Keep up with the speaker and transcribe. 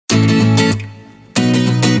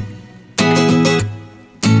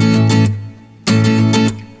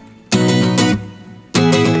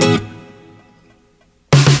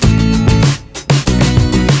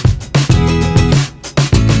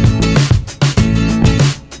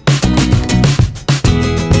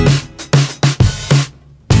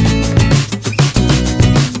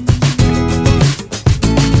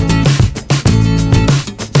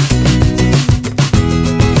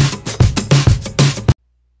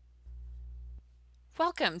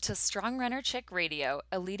Welcome to Strong Runner Chick Radio,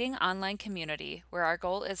 a leading online community where our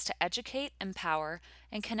goal is to educate, empower,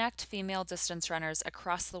 and connect female distance runners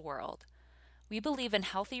across the world. We believe in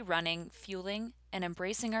healthy running, fueling, and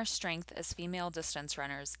embracing our strength as female distance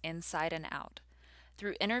runners inside and out.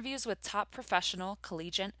 Through interviews with top professional,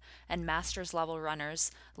 collegiate, and master's level runners,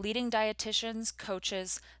 leading dietitians,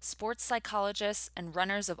 coaches, sports psychologists, and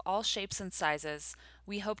runners of all shapes and sizes,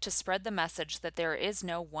 we hope to spread the message that there is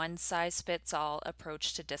no one size fits all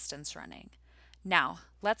approach to distance running. Now,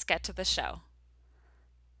 let's get to the show.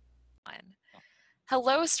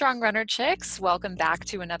 Hello, Strong Runner Chicks. Welcome back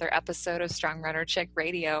to another episode of Strong Runner Chick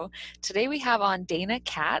Radio. Today we have on Dana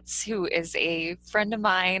Katz, who is a friend of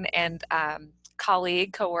mine and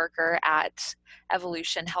colleague, coworker at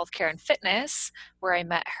Evolution Healthcare and Fitness, where I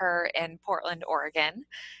met her in Portland, Oregon.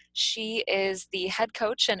 She is the head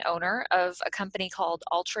coach and owner of a company called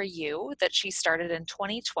Ultra U that she started in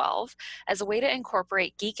 2012 as a way to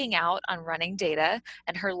incorporate geeking out on running data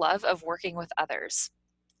and her love of working with others.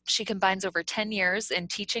 She combines over 10 years in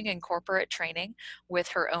teaching and corporate training with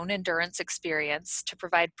her own endurance experience to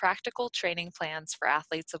provide practical training plans for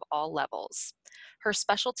athletes of all levels. Her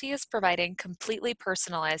specialty is providing completely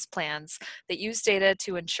personalized plans that use data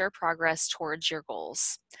to ensure progress towards your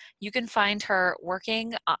goals. You can find her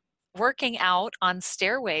working out on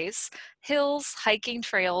stairways, hills, hiking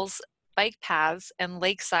trails, bike paths, and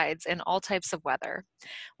lakesides in all types of weather.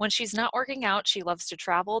 When she's not working out, she loves to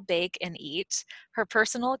travel, bake, and eat. Her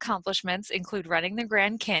personal accomplishments include running the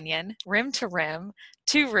Grand Canyon, rim to rim,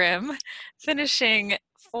 finishing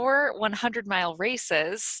 4 100-mile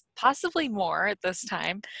races, possibly more at this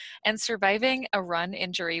time, and surviving a run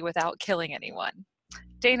injury without killing anyone.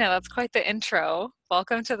 Dana, that's quite the intro.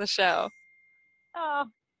 Welcome to the show. Oh,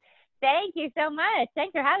 thank you so much.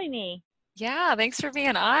 Thanks for having me. Yeah, thanks for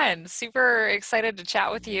being on. Super excited to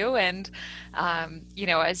chat with you. And,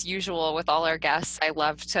 as usual with all our guests, I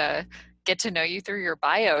love to get to know you through your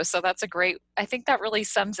bio. So that's I think that really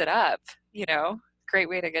sums it up, great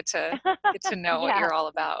way to get to know what Yeah, you're all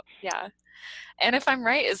about. Yeah. And if I'm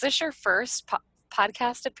right, is this your first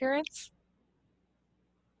podcast appearance?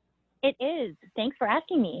 it is. Thanks for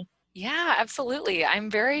asking me. Yeah, absolutely. I'm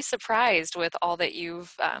very surprised with all that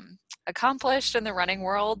you've accomplished in the running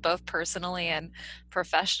world, both personally and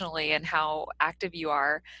professionally, and how active you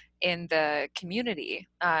are in the community.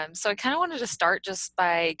 So I kind of wanted to start just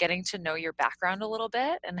by getting to know your background a little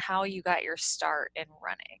bit and how you got your start in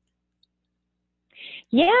running.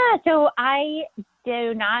 Yeah, so I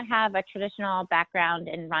do not have a traditional background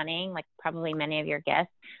in running, like probably many of your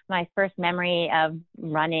guests. My first memory of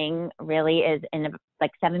running really is in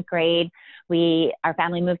like seventh grade. Our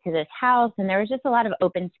family moved to this house and there was just a lot of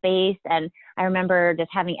open space. And I remember just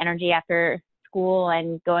having energy after school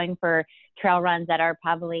and going for trail runs that are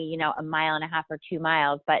probably, a mile and a half or 2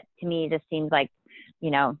 miles. But to me, this seems like,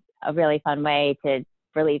 a really fun way to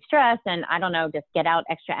relieve stress and I don't know, just get out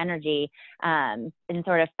extra energy. And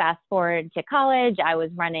sort of fast forward to college, I was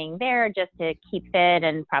running there just to keep fit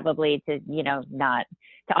and probably to, not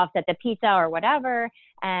to offset the pizza or whatever.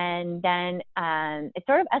 And then it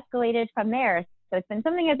sort of escalated from there. So it's been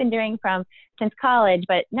something I've been doing since college,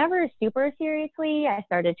 but never super seriously. I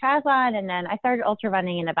started triathlon and then I started ultra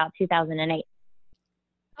running in about 2008.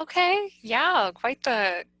 Okay, yeah, quite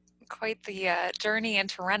the journey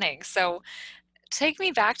into running. So take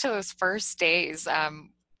me back to those first days.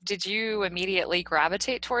 Did you immediately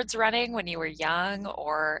gravitate towards running when you were young,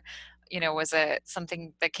 or, was it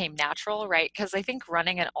something that came natural, right? Because I think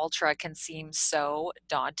running an ultra can seem so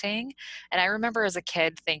daunting. And I remember as a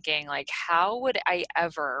kid thinking, like, how would I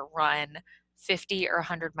ever run 50 or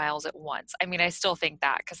 100 miles at once? I mean, I still think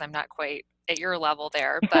that because I'm not quite at your level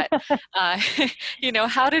there, but, uh,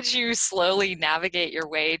 how did you slowly navigate your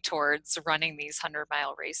way towards running these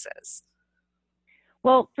 100-mile races?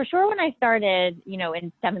 Well, for sure, when I started,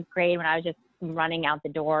 in seventh grade, when I was just running out the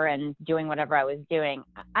door and doing whatever I was doing,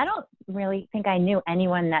 I don't really think I knew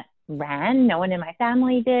anyone that ran. No one in my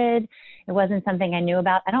family did. It wasn't something I knew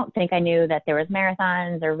about. I don't think I knew that there was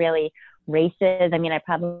marathons or really races. I mean, I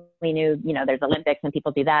probably knew, there's Olympics and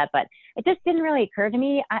people do that, but it just didn't really occur to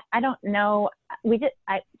me. I don't know.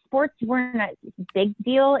 Sports weren't a big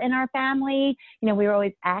deal in our family. We were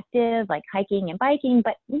always active, like hiking and biking,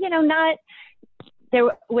 but, not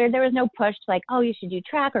where there was no push like, oh, you should do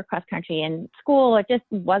track or cross country in school. It just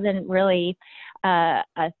wasn't really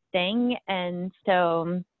a thing. And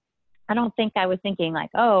so I don't think I was thinking like,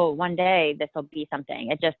 oh, one day this will be something.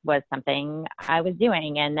 It just was something I was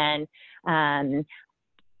doing. And then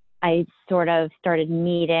I sort of started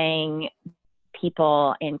meeting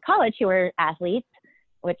people in college who were athletes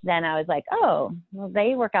which then I was like, oh, well,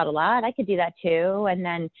 they work out a lot. I could do that too. And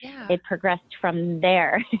then Yeah. it progressed from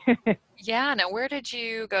there. Yeah. Now, where did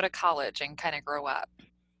you go to college and kind of grow up?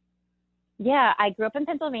 Yeah, I grew up in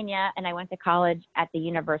Pennsylvania and I went to college at the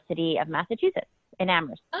University of Massachusetts in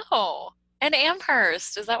Amherst. Oh, and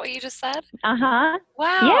Amherst. Is that what you just said? Uh-huh.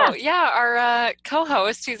 Wow. Yeah. Yeah. Our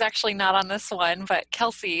co-host, who's actually not on this one, but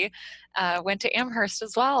Kelsey, went to Amherst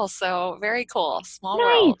as well. So very cool. Small Nice.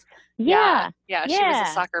 world. Yeah. Yeah. Yeah. She was a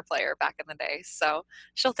Yeah. soccer player back in the day. So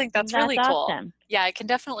she'll think that's That's really cool. awesome. Yeah. I can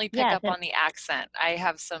definitely pick Yes. up on the accent. I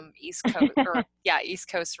have some East Coast or yeah, East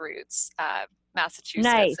Coast roots,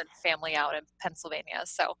 Massachusetts Nice. and family out in Pennsylvania.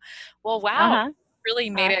 So, well, wow. Uh-huh. Really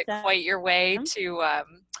made it Awesome. quite your way to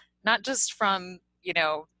not just from,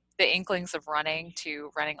 the inklings of running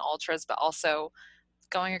to running ultras, but also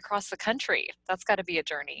going across the country. That's got to be a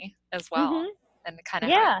journey as well. Mhm. And kind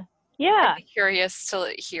of how Yeah. I'd Yeah. be curious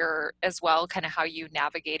to hear as well, kind of how you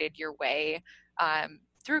navigated your way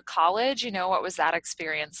through college. What was that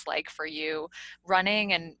experience like for you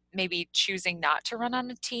running and maybe choosing not to run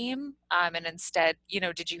on a team? And instead,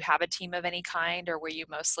 did you have a team of any kind or were you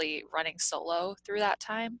mostly running solo through that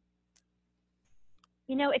time?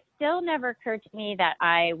 It still never occurred to me that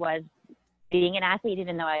I was being an athlete,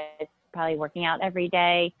 even though I was probably working out every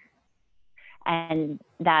day, and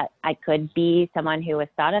that I could be someone who was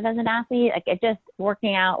thought of as an athlete. Like, it just,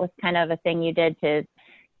 working out was kind of a thing you did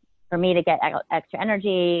for me to get extra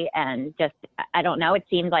energy, and just, I don't know, it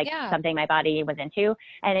seemed like Yeah. something my body was into.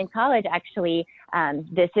 And in college, actually,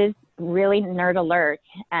 this is really nerd alert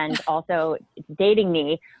and also it's dating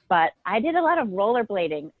me, but I did a lot of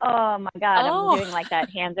rollerblading. Oh my God, I'm Oh, doing like that,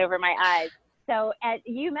 hands over my eyes. So at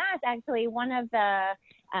UMass, actually, one of the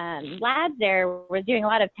labs there was doing a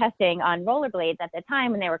lot of testing on rollerblades at the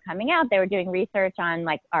time when they were coming out. They were doing research on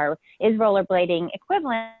like, is rollerblading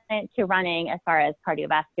equivalent to running as far as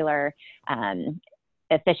cardiovascular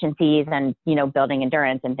efficiencies and, building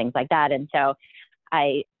endurance and things like that. And so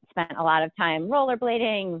I spent a lot of time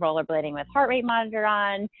rollerblading with heart rate monitor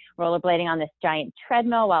on, rollerblading on this giant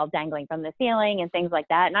treadmill while dangling from the ceiling and things like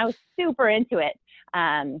that. And I was super into it.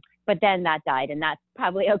 But then that died, and that's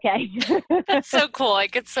probably okay. that's so cool. I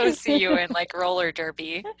could so see you in like roller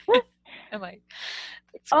derby. I'm like,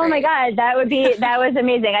 that's Oh my great. God, that was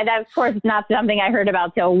amazing. That, of course, is not something I heard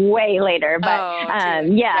about till way later, but Oh, dear.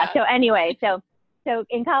 yeah. Yeah. So anyway, so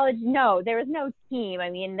in college, no, there was no team.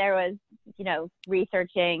 I mean, there was,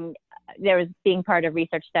 researching, there was being part of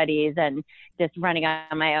research studies and just running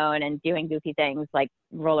on my own and doing goofy things like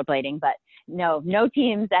rollerblading, but no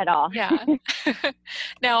teams at all. Yeah.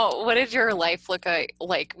 Now, what did your life look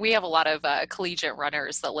like? We have a lot of collegiate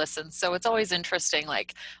runners that listen, so it's always interesting.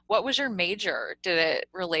 Like, what was your major? Did it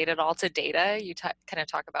relate at all to data? You kind of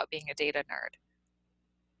talk about being a data nerd.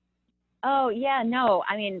 Oh yeah, no,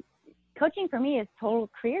 I mean, coaching for me is total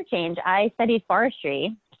career change. I studied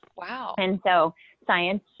forestry, Wow. and so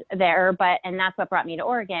science there, and that's what brought me to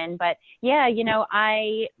Oregon. But yeah,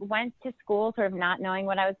 I went to school sort of not knowing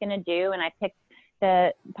what I was going to do, and I picked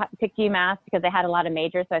UMass because they had a lot of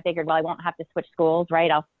majors. So I figured, well, I won't have to switch schools,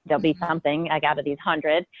 right? There'll be something like out of these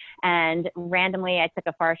hundreds. And randomly, I took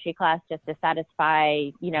a forestry class just to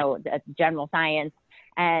satisfy, the general science.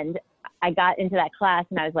 And I got into that class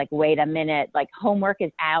and I was like, wait a minute, like, homework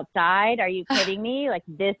is outside. Are you kidding me? Like,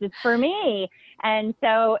 this is for me. And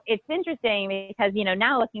so it's interesting because,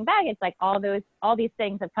 now looking back, it's like all these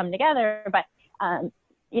things have come together, but,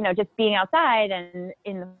 just being outside and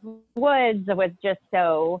in the woods was just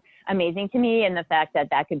so amazing to me. And the fact that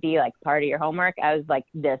could be like part of your homework, I was like,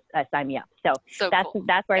 sign me up. So Cool.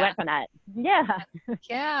 that's where Yeah. I went from that. Yeah.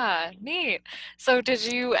 Yeah, neat. So did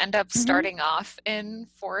you end up Mm-hmm. starting off in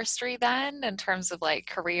forestry then in terms of like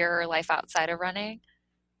career or life outside of running?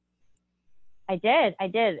 I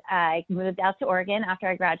did. I moved out to Oregon after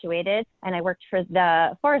I graduated, and I worked for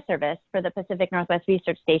the Forest Service for the Pacific Northwest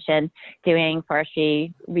Research Station doing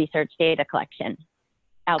forestry research data collection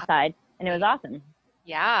outside, and it was awesome.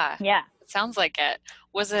 Yeah, Yeah. it sounds like it.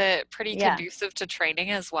 Was it pretty Yeah. conducive to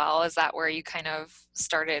training as well? Is that where you kind of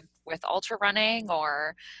started with ultra running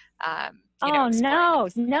or, Oh, exploring the no,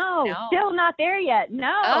 Pacific? no, No. still not there yet.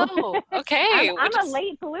 No. Oh, okay. I'm a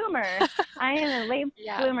late bloomer. I am a late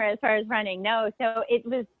Yeah. bloomer as far as running. No, so it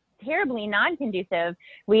was terribly non-conducive.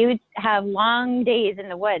 We would have long days in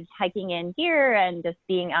the woods hiking in gear and just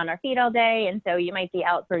being on our feet all day. And so you might be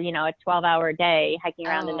out for, a 12-hour day hiking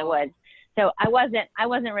around in the Oh, woods. So I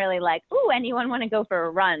wasn't really like, ooh, anyone want to go for a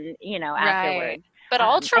run, right. afterwards. But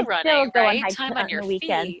ultra I still running, go on right? hikes Time on on your the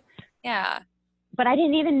weekends, feet. Yeah. but I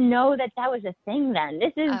didn't even know that was a thing then.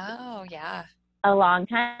 This is Oh, yeah. a long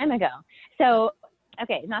time ago. So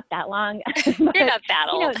okay, not that long. You're not that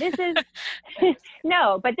old. This is,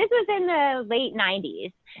 no, but this was in the late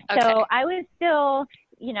 90s. Okay. So I was still,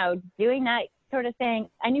 doing that sort of thing.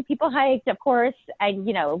 I knew people hiked, of course. I,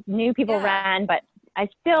 knew people ran, but I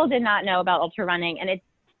still did not know about ultra running, and it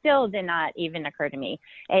still did not even occur to me.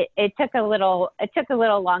 It took a little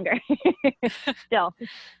longer still.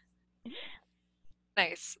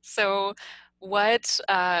 Nice. So what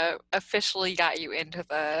officially got you into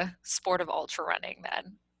the sport of ultra running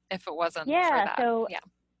then, if it wasn't for that? So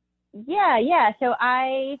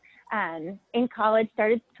I, in college,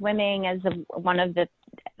 started swimming as one of the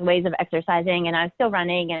ways of exercising, and I was still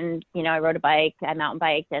running, and, I rode a bike, I mountain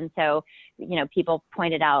biked. And so, people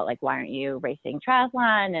pointed out, like, why aren't you racing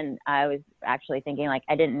triathlon? And I was actually thinking, like,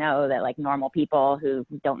 I didn't know that, like, normal people who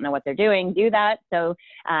don't know what they're doing do that. So,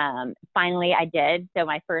 finally I did. So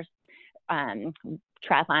my first,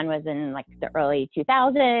 triathlon was in like the early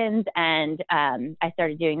 2000s, and I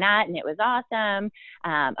started doing that, and it was awesome.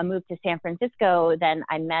 I moved to San Francisco, then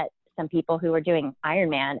I met some people who were doing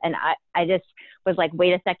Ironman, and I just was like,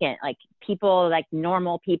 wait a second, like people, like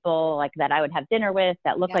normal people, like that I would have dinner with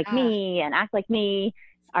that look like me and act like me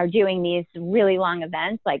are doing these really long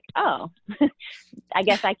events. Like, oh, I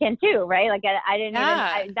guess I can too, right? Like I didn't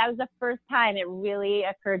even, that was the first time it really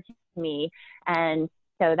occurred to me. And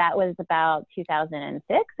so that was about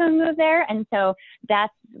 2006 when we moved there. And so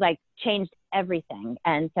that's like changed everything.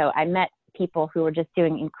 And so I met people who were just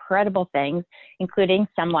doing incredible things, including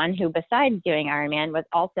someone who, besides doing Ironman, was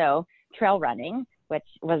also trail running, which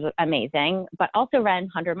was amazing, but also ran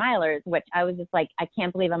 100-milers, which I was just like, I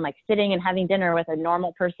can't believe I'm like sitting and having dinner with a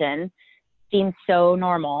normal person. Seems so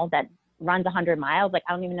normal that runs 100 miles. Like,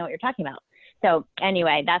 I don't even know what you're talking about. So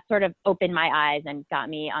anyway, that sort of opened my eyes and got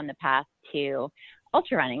me on the path to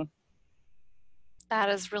ultra running. That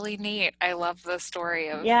is really neat. I love the story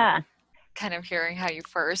of kind of hearing how you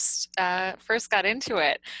first got into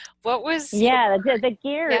it. What was the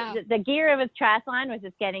gear of a triathlon was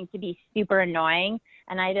just getting to be super annoying,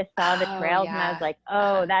 and I just saw the trails and I was like,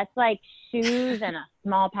 that's like shoes and a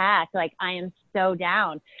small pack. Like, I am so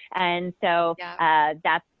down. And so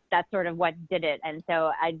that's sort of what did it. And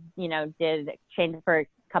so I did train for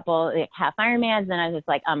couple like half Ironmans, and I was just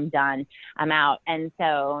like, I'm done, I'm out. And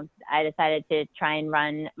so I decided to try and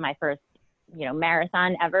run my first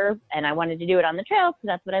marathon ever, and I wanted to do it on the trail because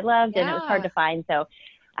that's what I loved, and it was hard to find. So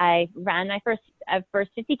I ran my first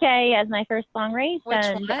 50K as my first long race. Which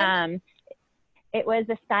and one? It was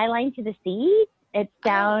the Skyline to the Sea. It's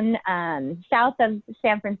down south of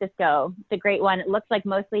San Francisco. It's a great one. It looks like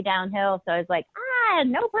mostly downhill, so I was like,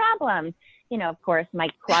 no problem. Of course, my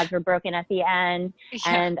quads were broken at the end,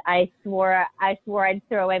 and I swore I'd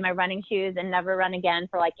throw away my running shoes and never run again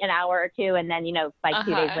for like an hour or two. And then, like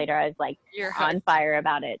 2 days later, I was like on fire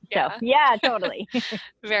about it. So yeah, totally.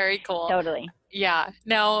 Very cool. Totally. Yeah.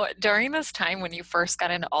 Now, during this time when you first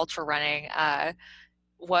got into ultra running,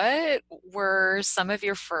 what were some of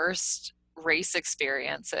your first race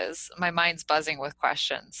experiences? My mind's buzzing with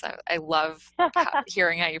questions. I love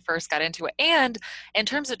hearing how you first got into it. And in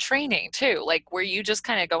terms of training too, like, were you just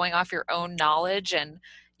kind of going off your own knowledge and,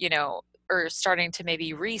 or starting to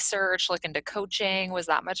maybe research, look into coaching? Was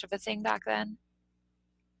that much of a thing back then?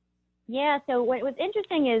 Yeah. So what was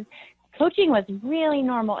interesting is coaching was really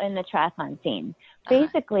normal in the triathlon scene.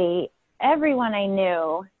 Basically, everyone I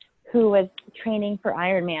knew who was training for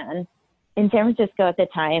Ironman in San Francisco at the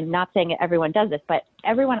time, not saying that everyone does this, but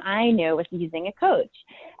everyone I knew was using a coach.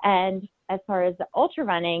 And as far as the ultra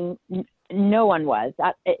running, no one was.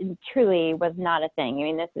 It truly was not a thing. I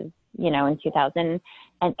mean, this is, in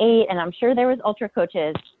 2008, and I'm sure there was ultra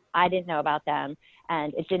coaches. I didn't know about them,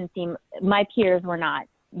 and it didn't seem, my peers were not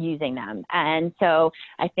using them. And so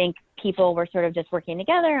I think people were sort of just working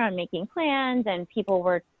together on making plans, and people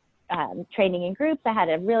were training in groups. I had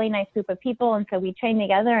a really nice group of people, and so we trained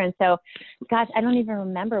together. And so, gosh, I don't even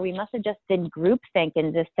remember. We must have just been group think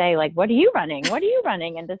and just say, like, what are you running? What are you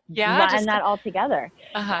running? And just run that all together.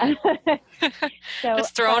 So,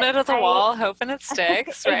 just throwing it at the wall, hoping it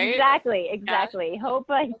sticks, right? Exactly. Hope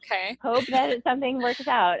that something works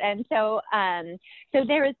out. And so, so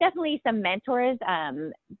there was definitely some mentors.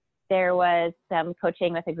 There was some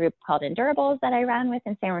coaching with a group called Endurables that I ran with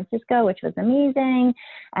in San Francisco, which was amazing.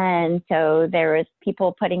 And so there was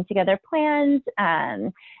people putting together plans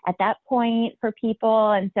at that point for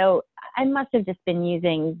people. And so I must have just been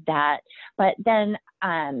using that. But then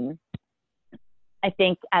I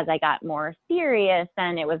think as I got more serious,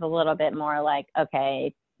 then it was a little bit more like,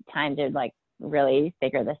 okay, time to like really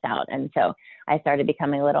figure this out. And so I started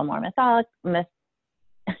becoming a little more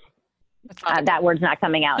That's not a good That word's not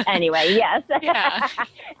coming out anyway. Yes. Yeah.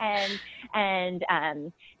 and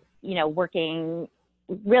you know,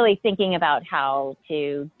 really thinking about how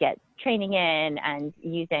to get training in and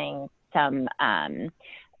using some,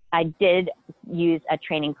 I did use a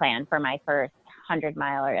training plan for my first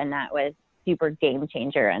 100-miler, and that was super game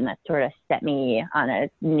changer. And that sort of set me on a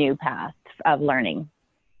new path of learning.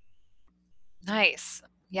 Nice.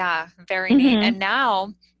 Yeah, very neat. Mm-hmm. And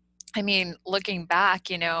now, I mean, looking back,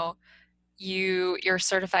 you're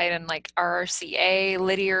certified in like RRCA,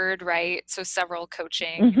 Lydiard, right? So several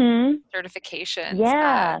coaching Mm-hmm. certifications.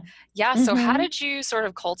 Yeah. Yeah. So how Mm-hmm. did you sort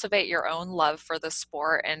of cultivate your own love for the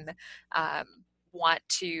sport and um, want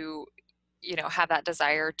to, have that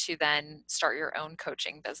desire to then start your own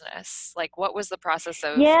coaching business? Like, what was the process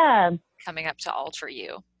of Yeah. coming up to Ultra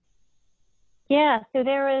U? Yeah. So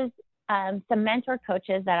there was some mentor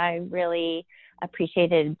coaches that I really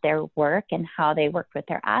appreciated their work and how they worked with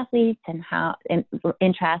their athletes and how in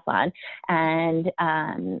triathlon, and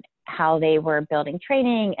how they were building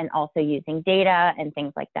training and also using data and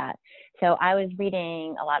things like that. So I was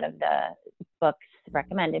reading a lot of the books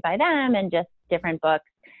recommended by them and just different books,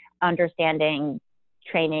 understanding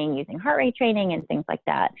training, using heart rate training and things like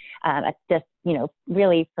that. Just,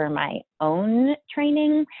 really for my own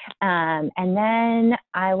training. And then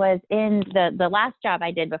I was in the last job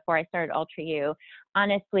I did before I started Ultra U.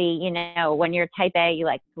 Honestly, when you're type A, you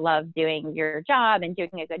like love doing your job and doing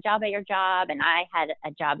a good job at your job. And I had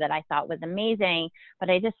a job that I thought was amazing, but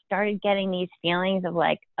I just started getting these feelings of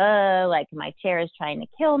like my chair is trying to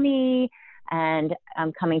kill me. And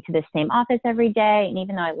I'm coming to the same office every day. And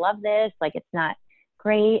even though I love this, like it's not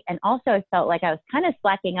great. And also I felt like I was kind of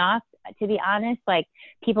slacking off, to be honest. Like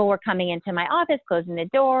people were coming into my office, closing the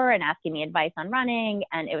door and asking me advice on running.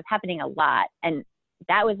 And it was happening a lot. And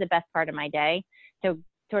that was the best part of my day. So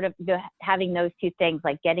sort of having those two things,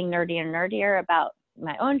 like getting nerdier and nerdier about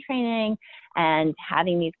my own training and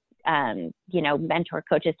having these, mentor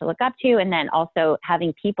coaches to look up to. And then also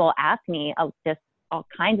having people ask me just all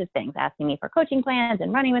kinds of things, asking me for coaching plans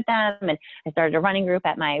and running with them. And I started a running group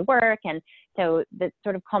at my work. And so the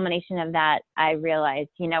sort of culmination of that, I realized,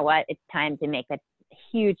 you know what, it's time to make a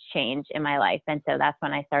huge change in my life. And so that's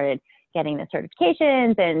when I started getting the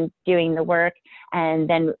certifications and doing the work. And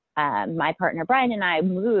then my partner, Brian, and I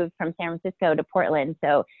moved from San Francisco to Portland.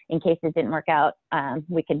 So in case it didn't work out,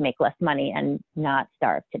 we could make less money and not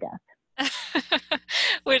starve to death.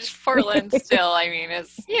 Which Portland still, I mean,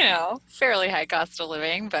 is, fairly high cost of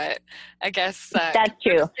living, but I guess That's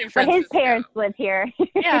true. San But his Francisco. parents live here.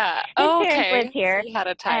 Yeah. His Oh, parents okay. live here. So you had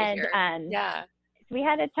a tie And here. Yeah. we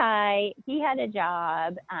had a tie. He had a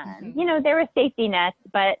job. Mm-hmm. There were safety nets,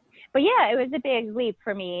 but yeah, it was a big leap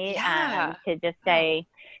for me Yeah. to just say,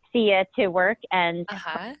 see ya to work and,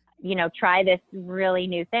 Uh-huh. try this really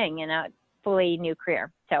new thing, fully new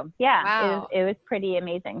career. So yeah, Wow. it was pretty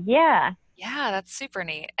amazing. Yeah. Yeah, that's super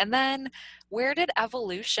neat. And then where did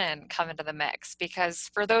evolution come into the mix? Because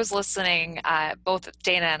for those listening, both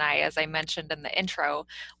Dana and I, as I mentioned in the intro,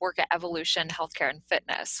 work at Evolution Healthcare and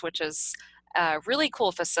Fitness, which is a really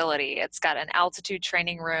cool facility. It's got an altitude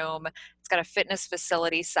training room, it's got a fitness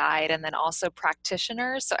facility side, and then also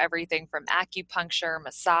practitioners. So everything from acupuncture,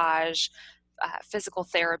 massage, physical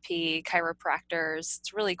therapy, chiropractors.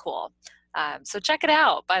 It's really cool. So check it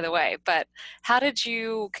out, by the way. But how did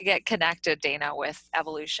you get connected, Dana, with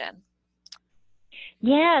Evolution?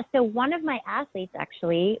 Yeah, so one of my athletes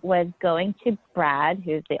actually was going to Brad,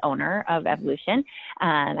 who's the owner of Evolution,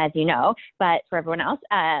 as you know, but for everyone else.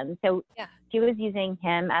 So Yeah. she was using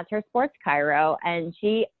him as her sports chiro, and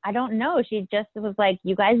I don't know, she just was like,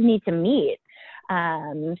 you guys need to meet.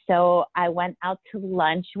 So I went out to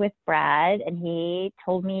lunch with Brad, and he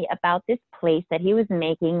told me about this place that he was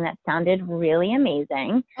making that sounded really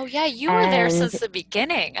amazing. Oh, yeah, you were there And since the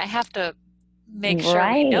beginning. I have to make sure we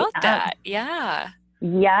right. note that. Yeah.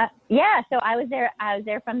 Yeah. Yeah. So I was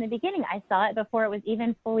there from the beginning. I saw it before it was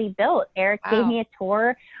even fully built. Eric gave Wow. me a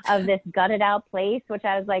tour of this gutted out place, which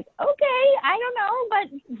I was like, okay, I don't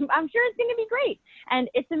know, but I'm sure it's going to be great. And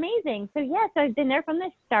it's amazing. So yeah, so I've been there from the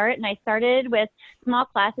start, and I started with small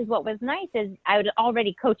classes. What was nice is I was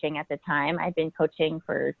already coaching at the time. I've been coaching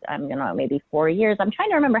for, maybe 4 years. I'm trying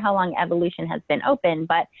to remember how long Evolution has been open,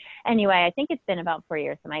 but anyway, I think it's been about 4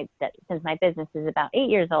 years. Since my business is about 8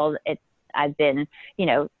 years old, I've been,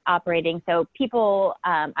 operating. So people,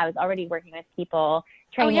 I was already working with people,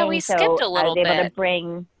 Oh, yeah, we training. So skipped a I was little able to bit.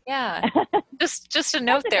 bring. Yeah. Just a That's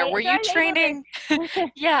note there. okay. Were So I you was training? able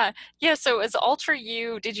to. Yeah. Yeah. So as Ultra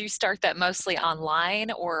U, did you start that mostly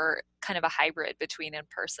online or kind of a hybrid between in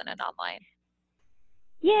person and online?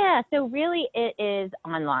 Yeah. So really, it is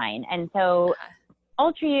online, and so Uh-huh.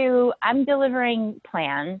 Ultra U, I'm delivering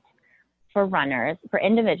plans for runners, for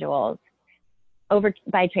individuals, over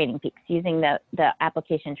by Training Peaks, using the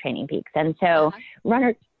application Training Peaks. And so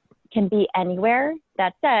runners can be anywhere.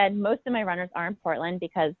 That said, most of my runners are in Portland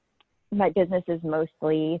because my business is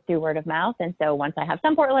mostly through word of mouth. And so once I have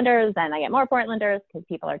some Portlanders, then I get more Portlanders because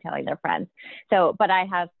people are telling their friends. So, but I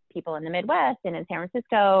have people in the Midwest and in San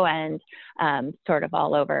Francisco and sort of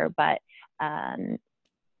all over. But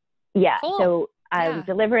yeah, Cool. So I'm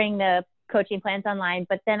delivering the coaching plans online,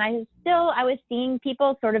 but then I was seeing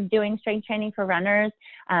people sort of doing strength training for runners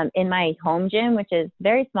in my home gym, which is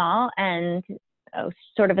very small and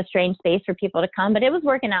sort of a strange space for people to come, but it was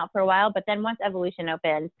working out for a while. But then once Evolution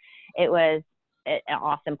opened, it was an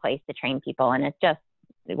awesome place to train people. And it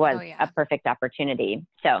was a perfect opportunity.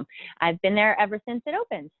 So I've been there ever since it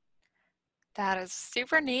opened. That is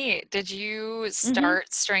super neat. Did you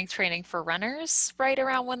start strength training for runners right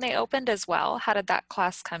around when they opened as well? How did that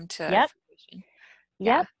class come to fruition?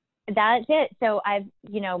 Yep. That's it. So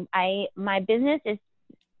my business is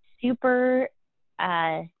super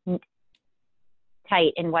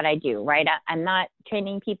tight in what I do, right? I'm not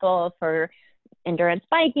training people for endurance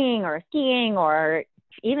biking or skiing or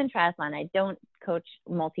even triathlon. I don't coach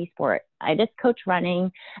multi-sport. I just coach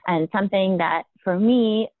running, and something that for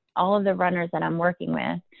me, all of the runners that I'm working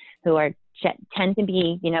with who tend to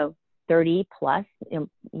be, 30 plus,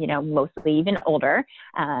 mostly even older,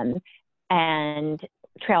 and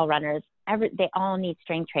trail runners, they all need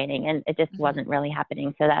strength training, and it just wasn't really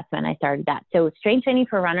happening. So that's when I started that. So strength training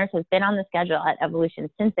for runners has been on the schedule at Evolution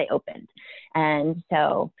since they opened. And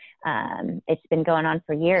so it's been going on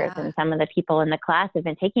for years, and some of the people in the class have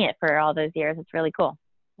been taking it for all those years. It's really cool.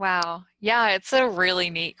 Wow. Yeah, it's a really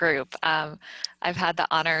neat group. I've had the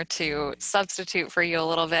honor to substitute for you a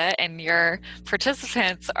little bit, and your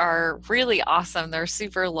participants are really awesome. They're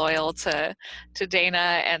super loyal to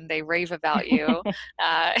Dana, and they rave about you.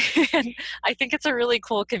 And I think it's a really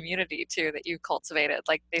cool community too that you cultivated.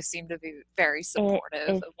 Like, they seem to be very supportive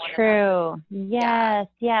of one another. Yes.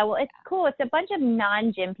 Yeah. Well, it's cool. It's a bunch of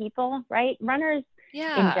non-gym people, right? Runners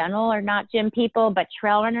in general are not gym people, but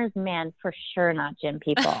trail runners, man, for sure not gym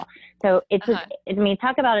people. So it's,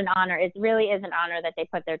 talk about an honor. It really is an honor that they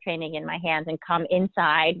put their training in my hands and come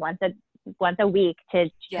inside once a week to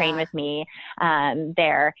train with me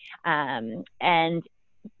there. And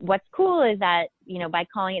what's cool is that, by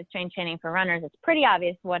calling it strength training for runners, it's pretty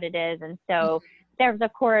obvious what it is. And so there's,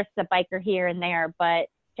 of course, a biker here and there, but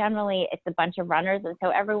generally it's a bunch of runners. And so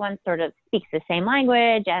everyone sort of speaks the same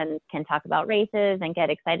language and can talk about races and get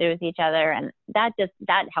excited with each other. And that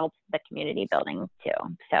helps the community building too.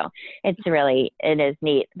 So it is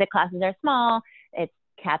neat. The classes are small. It's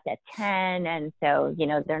capped at 10. And so,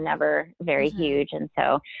 they're never very huge. And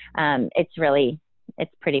so it's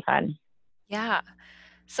pretty fun. Yeah.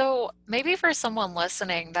 So maybe for someone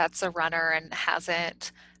listening that's a runner and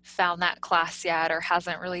hasn't found that class yet or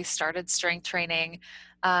hasn't really started strength training,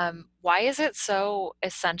 why is it so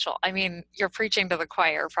essential? I mean, you're preaching to the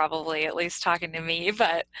choir, probably, at least talking to me,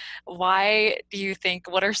 but why do you think,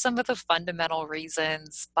 what are some of the fundamental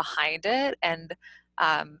reasons behind it? And,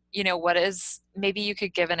 maybe you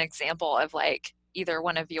could give an example of like either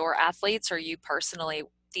one of your athletes or you personally,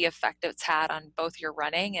 the effect it's had on both your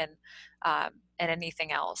running and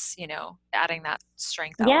anything else, adding that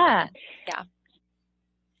strength element. Yeah.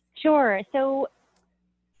 Sure. So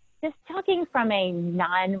just talking from a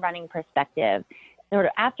non-running perspective, sort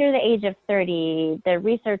of after the age of 30, the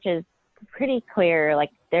research is pretty clear.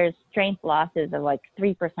 Like, there's strength losses of like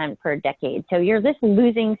 3% per decade. So you're just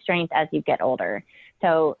losing strength as you get older.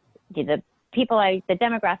 So the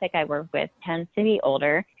demographic I work with tends to be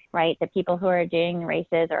older, right? The people who are doing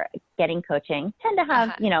races or getting coaching tend to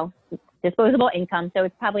have, disposable income. So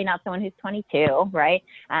it's probably not someone who's 22, right?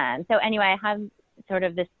 So anyway, I have sort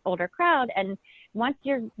of this older crowd, and once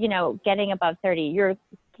you're, getting above 30,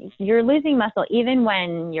 you're losing muscle even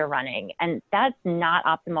when you're running. And that's not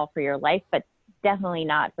optimal for your life, but definitely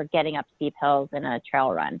not for getting up steep hills in a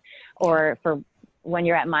trail run or for when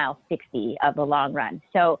you're at mile 60 of a long run.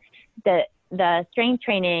 So the strength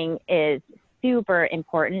training is super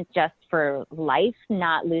important just for life,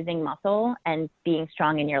 not losing muscle and being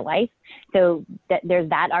strong in your life. So there's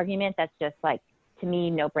that argument that's just like, to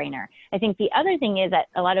me, no brainer. I think the other thing is that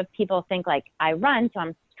a lot of people think like, I run, so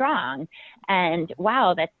I'm strong. And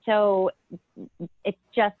wow, it's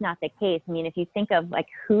just not the case. I mean, if you think of like,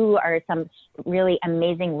 who are some really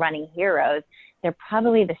amazing running heroes, they're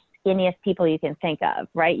probably the skinniest people you can think of,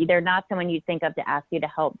 right? They're not someone you'd think of to ask you to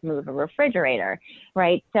help move a refrigerator,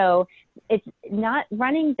 right? So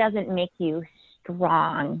running doesn't make you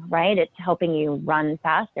strong, right? It's helping you run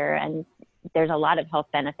faster. And there's a lot of health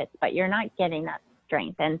benefits, but you're not getting that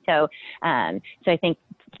strength. And so, so I think,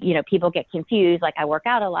 you know, people get confused, like I work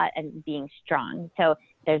out a lot and being strong. So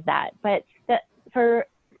there's that. But for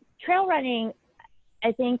trail running,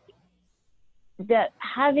 I think that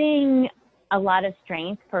having a lot of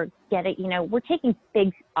strength for getting, you know, we're taking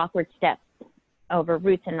big awkward steps over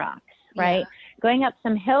roots and rocks, right? Yeah. Going up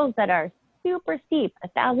some hills that are super steep,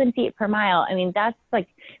 1,000 feet per mile. I mean, that's like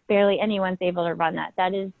barely anyone's able to run that.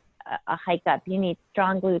 That is a hike up. You need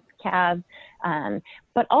strong glutes, calves,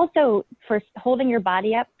 but also for holding your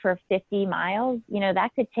body up for 50 miles, you know,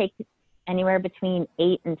 that could take anywhere between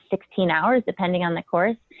 8 and 16 hours, depending on the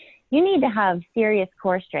course. You need to have serious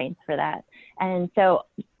core strength for that. And so,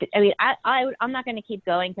 I mean, I'm not going to keep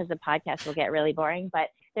going because the podcast will get really boring, but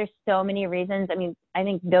there's so many reasons. I mean, I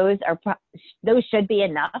think those should be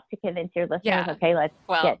enough to convince your listeners, okay, let's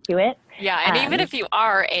get to it. Yeah. And even if you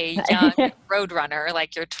are a young road runner,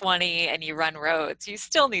 like you're 20 and you run roads, you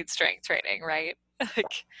still need strength training, right?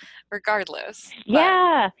 Like, regardless.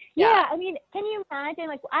 Yeah. I mean, can you imagine,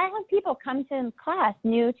 like, I have people come to class,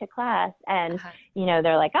 new to class, and, you know,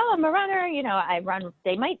 they're like, oh, I'm a runner, you know,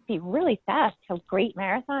 they might be really fast, have great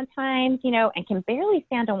marathon times, you know, and can barely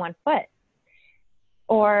stand on one foot,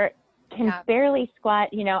 or can barely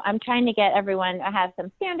squat. You know, I'm trying to get everyone, I have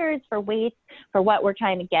some standards for weights for what we're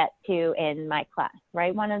trying to get to in my class,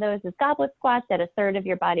 right? One of those is goblet squats at 1/3 of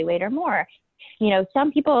your body weight or more. You know,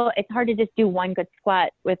 some people, it's hard to just do one good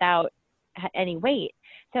squat without any weight.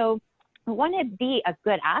 So I want to be a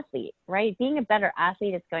good athlete, right? Being a better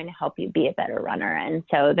athlete is going to help you be a better runner. And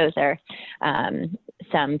so those are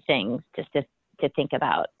some things just to think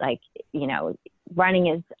about. Like, you know, running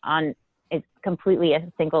is completely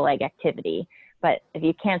a single leg activity. But if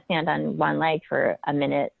you can't stand on one leg for a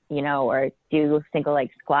minute, you know, or do a single leg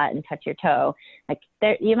squat and touch your toe, like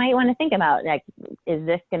you might want to think about, like, is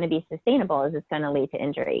this going to be sustainable? Is this going to lead to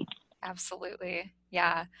injury? Absolutely.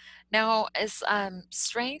 Yeah. Now, is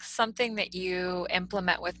strength something that you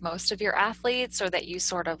implement with most of your athletes, or that you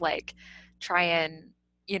sort of like try and,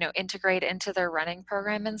 you know, integrate into their running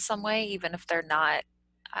program in some way, even if they're not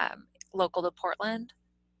local to Portland?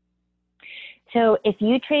 So if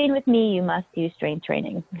you train with me, you must do strength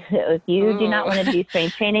training. So if you do not want to do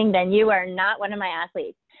strength training, then you are not one of my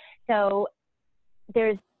athletes. So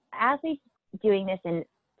there's athletes doing this in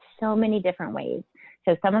so many different ways.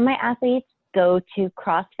 So some of my athletes go to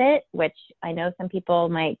CrossFit, which I know some people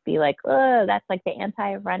might be like, oh, that's like the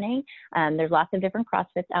anti-running. There's lots of different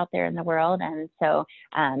CrossFits out there in the world. And so,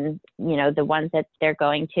 you know, the ones that they're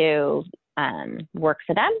going to work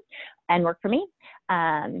for them and work for me.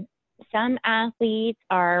 Some athletes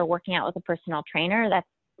are working out with a personal trainer. That's,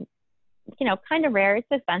 you know, kind of rare. It's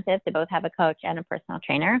expensive to both have a coach and a personal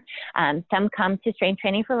trainer. Some come to strength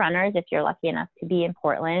training for runners if you're lucky enough to be in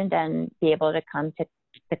Portland and be able to come to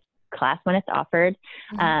the class when it's offered.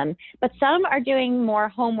 But some are doing more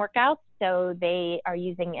home workouts. So they are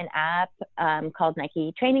using an app called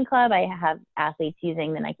Nike Training Club. I have athletes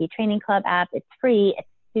using the Nike Training Club app. It's free. It's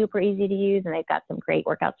super easy to use, and they've got some great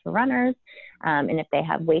workouts for runners. And if they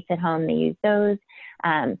have weights at home, they use those.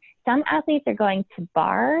 Some athletes are going to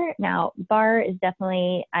barre. Now, barre is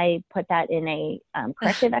definitely, I put that in a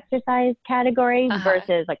corrective exercise category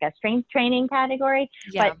versus like a strength training category.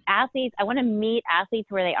 But athletes, I want to meet athletes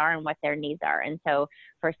where they are and what their needs are. And so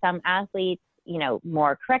for some athletes, you know,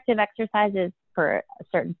 more corrective exercises for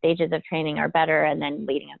certain stages of training are better, and then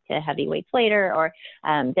leading up to heavy weights later, or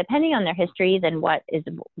depending on their histories and what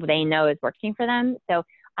they know is working for them. So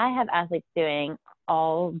I have athletes doing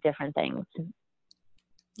all different things.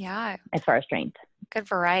 Yeah. As far as strength. Good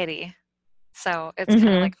variety. So it's kind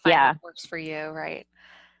of like finding what works for you, right?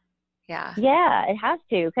 Yeah. Yeah, it has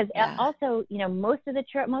to, because also, you know, most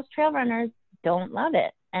trail runners don't love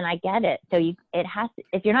it, and I get it. So it has to,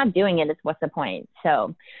 if you're not doing it, it's what's the point?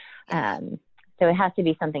 So, so it has to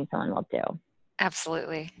be something someone will do.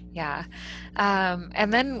 Absolutely. Yeah.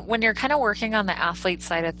 And then when you're kind of working on the athlete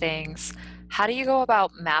side of things, how do you go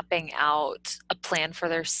about mapping out a plan for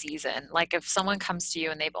their season? Like if someone comes to you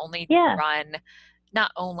and they've only run,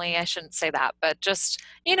 not only, I shouldn't say that, but just,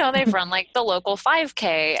 you know, they've run like the local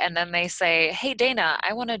 5K, and then they say, hey, Dana,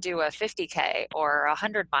 I want to do a 50K or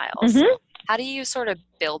 100 miles. How do you sort of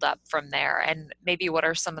build up from there? And maybe what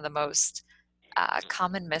are some of the most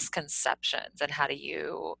common misconceptions, and how do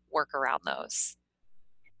you work around those?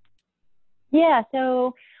 Yeah,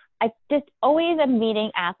 so I just always am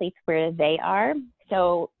meeting athletes where they are.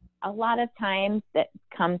 So a lot of times that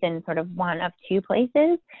comes in sort of one of two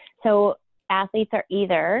places. So athletes are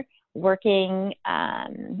either working out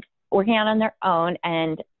on their own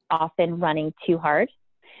and often running too hard.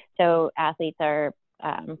 So athletes are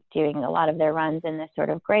doing a lot of their runs in this sort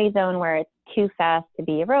of gray zone where it's too fast to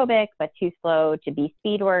be aerobic, but too slow to be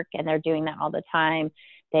speed work. And they're doing that all the time.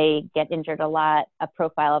 They get injured a lot. A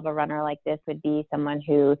profile of a runner like this would be someone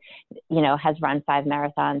who, has run 5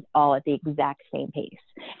 marathons all at the exact same pace.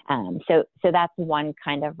 So that's one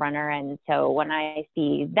kind of runner. And so when I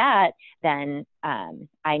see that, then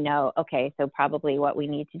I know, okay, so probably what we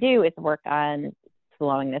need to do is work on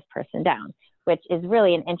slowing this person down, which is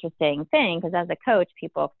really an interesting thing because as a coach,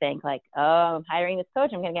 people think like, oh, I'm hiring this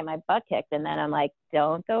coach, I'm going to get my butt kicked. And then I'm like,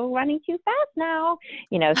 don't go running too fast now.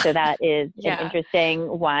 So that is Yeah. an interesting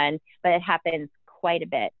one, but it happens quite a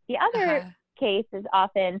bit. The other case is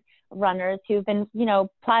often runners who've been,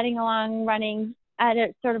 plodding along, running at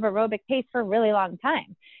a sort of aerobic pace for a really long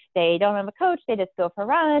time. They don't have a coach. They just go for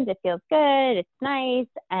runs. It feels good. It's nice.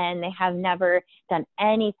 And they have never done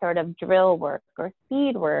any sort of drill work or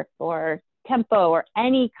speed work or tempo or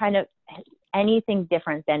anything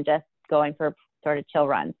different than just going for sort of chill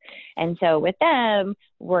runs. And so with them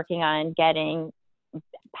working on getting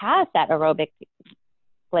past that aerobic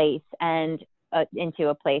place and into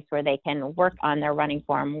a place where they can work on their running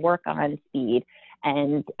form, work on speed,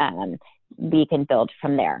 and we can build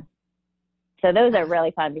from there. So those are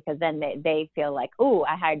really fun because then they feel like, oh,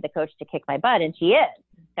 I hired the coach to kick my butt, and she is.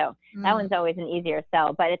 So that one's always an easier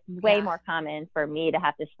sell, but it's way more common for me to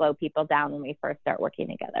have to slow people down when we first start working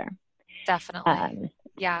together. Definitely.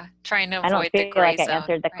 Trying to avoid I don't feel the gray like zone. I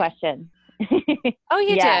answered the question. Oh,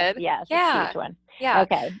 you did? Yeah. Yeah. A huge one. Yeah.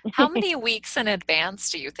 Okay. How many weeks in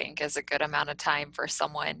advance do you think is a good amount of time for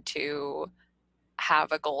someone to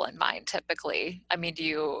have a goal in mind typically? I mean, do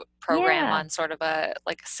you program on sort of a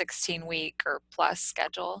 16-week or plus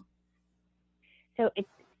schedule? So it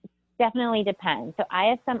definitely depends. So I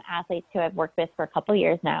have some athletes who I've worked with for a couple of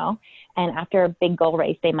years now, and after a big goal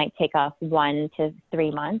race, they might take off 1 to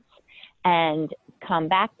 3 months and come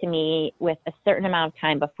back to me with a certain amount of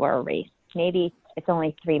time before a race. Maybe it's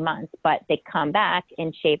only 3 months, but they come back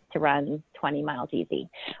in shape to run 20 miles easy,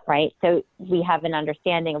 right? So we have an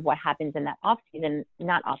understanding of what happens in that off season,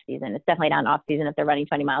 not off season. It's definitely not off season if they're running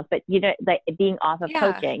 20 miles, but like being off of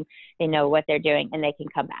coaching, they know what they're doing and they can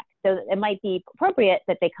come back. So it might be appropriate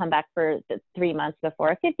that they come back for 3 months before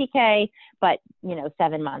a 50K, but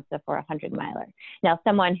 7 months before a 100-miler. Now,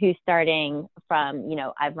 someone who's starting from,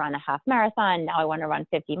 I've run a half marathon, now I want to run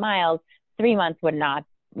 50 miles, 3 months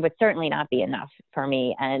would certainly not be enough for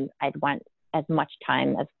me. And I'd want as much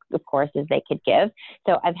time as, of course, as they could give.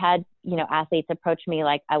 So I've had, athletes approach me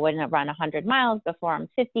like, I wouldn't run 100 miles before I'm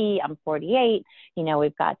 50, I'm 48,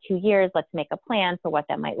 we've got 2 years, let's make a plan for what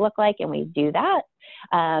that might look like. And we do that.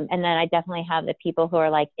 And then I definitely have the people who are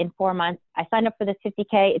like, in 4 months, I signed up for this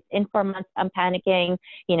 50K. It's in 4 months. I'm panicking.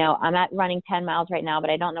 I'm at running 10 miles right now, but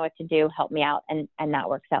I don't know what to do. Help me out. And that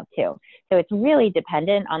works out too. So it's really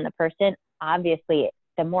dependent on the person. Obviously,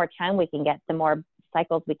 the more time we can get, the more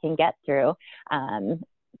cycles we can get through.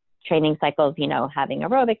 Training cycles, having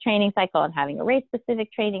aerobic training cycle and having a race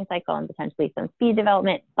specific training cycle and potentially some speed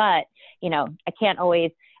development. But, I can't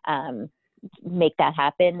always make that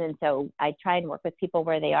happen. And so I try and work with people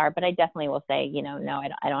where they are, but I definitely will say, no,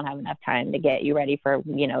 I don't have enough time to get you ready for,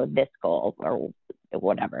 this goal or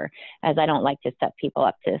whatever, as I don't like to set people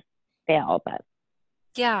up to fail, but.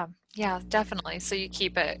 Yeah, definitely. So you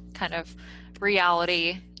keep it kind of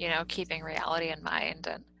reality, keeping reality in mind.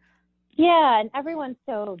 And and everyone's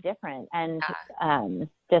so different, and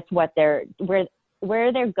just where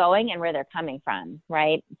they're going and where they're coming from,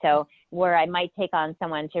 right? So where I might take on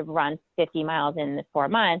someone to run 50 miles in 4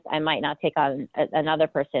 months, I might not take on another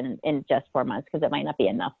person in just 4 months because it might not be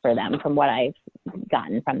enough for them from what I've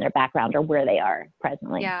gotten from their background or where they are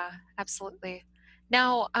presently. Yeah, absolutely.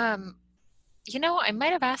 Now, I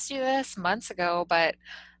might have asked you this months ago, but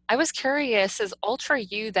I was curious, is Ultra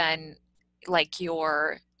U then like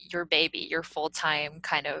your baby, your full-time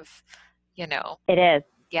kind of, It is.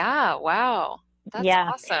 Yeah, wow. That's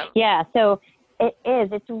awesome. Yeah, so it is.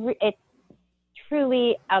 It's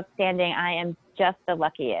truly outstanding. I am just the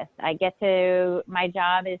luckiest. My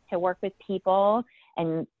job is to work with people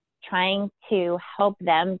and trying to help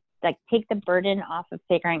them take the burden off of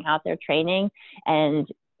figuring out their training. And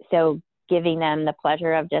so giving them the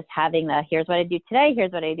pleasure of just having here's what I do today,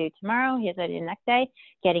 here's what I do tomorrow, here's what I do the next day,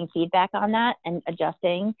 getting feedback on that and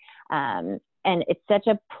adjusting. And it's such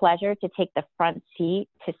a pleasure to take the front seat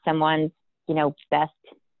to someone's, best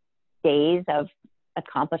days of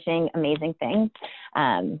accomplishing amazing things.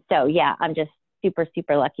 So yeah, I'm just super,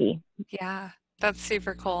 super lucky. Yeah. That's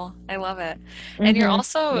super cool. I love it. And you're Mhm.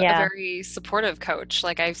 also a Yeah. very supportive coach.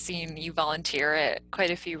 Like I've seen you volunteer at quite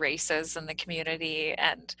a few races in the community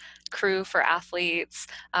and crew for athletes.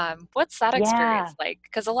 What's that Yeah. experience like?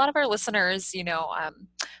 Because a lot of our listeners,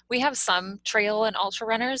 we have some trail and ultra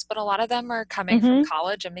runners, but a lot of them are coming from Mhm.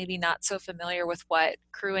 college and maybe not so familiar with what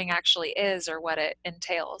crewing actually is or what it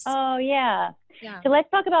entails. Oh, yeah. Yeah. So let's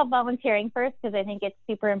talk about volunteering first because I think it's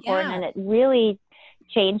super important Yeah. and it really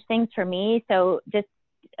changed things for me. So just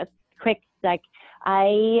a quick, like,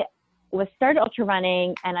 I was started ultra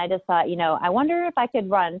running and I just thought, I wonder if I could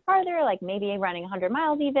run farther, like maybe running 100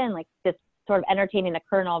 miles even, like just sort of entertaining the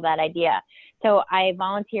kernel of that idea. So I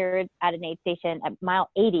volunteered at an aid station at mile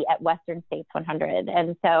 80 at Western States 100.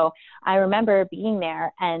 And so I remember being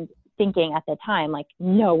there and thinking at the time, like,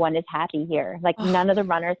 no one is happy here. Like, Oh, none of the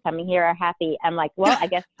runners coming here are happy. I'm like, well, I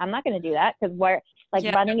guess I'm not going to do that because like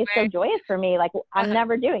yeah, no running is so way. joyous for me. Like, I'm Uh-huh.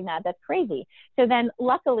 never doing that. That's crazy. So then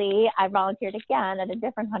luckily I volunteered again at a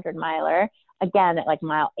different 100 miler, again at like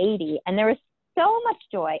mile 80. And there was so much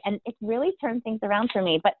joy and it really turned things around for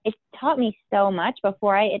me, but it taught me so much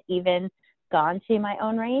before I had even gone to my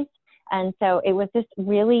own race. And so it was just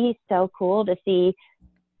really so cool to see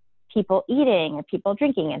people eating and people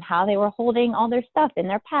drinking and how they were holding all their stuff in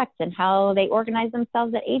their packs and how they organized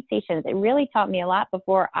themselves at aid stations. It really taught me a lot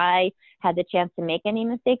before I had the chance to make any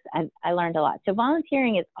mistakes. I learned a lot. So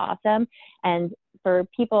volunteering is awesome. And for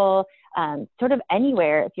people sort of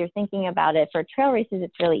anywhere, if you're thinking about it, for trail races,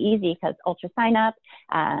 it's really easy because Ultra Sign Up,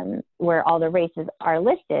 where all the races are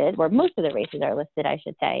listed, where most of the races are listed, I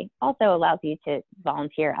should say, also allows you to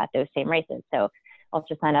volunteer at those same races. So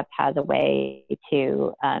Ultra Sign Up has a way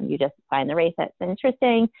to, you just find the race that's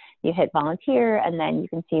interesting, you hit volunteer, and then you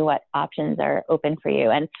can see what options are open for you.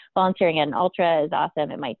 And volunteering at an ultra is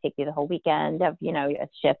awesome. It might take you the whole weekend of, a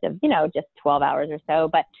shift of, just 12 hours or so,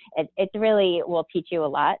 but it really will teach you a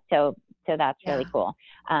lot. So that's really Yeah. cool.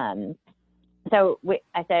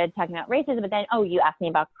 I started talking about races, but then, you asked me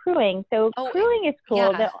about crewing. So Oh, crewing is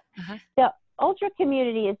cool. yeah. Uh-huh. The ultra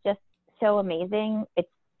community is just so amazing. It's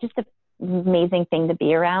just an amazing thing to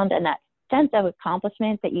be around, and that sense of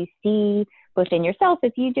accomplishment that you see within yourself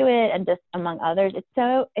if you do it and just among others. It's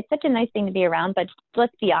such a nice thing to be around. But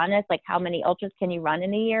let's be honest, like, how many ultras can you run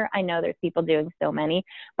in a year? I know there's people doing so many,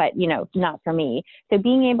 but not for me. So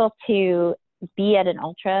being able to be at an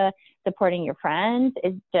ultra supporting your friends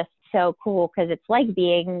is just so cool because it's like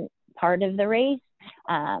being part of the race,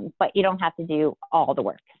 but you don't have to do all the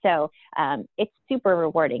work. So it's super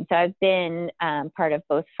rewarding. So I've been part of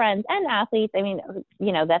both friends and athletes. I mean,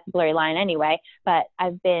 that's a blurry line anyway, but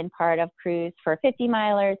I've been part of crews for 50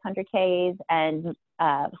 milers, 100Ks, and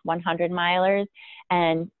 100 milers.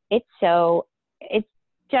 And it's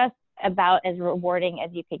just about as rewarding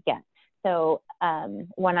as you could get. So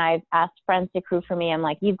when I've asked friends to crew for me, I'm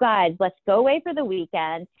like, you guys, let's go away for the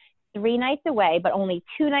weekend, 3 nights away, but only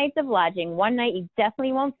 2 nights of lodging. One night you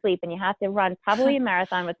definitely won't sleep and you have to run probably a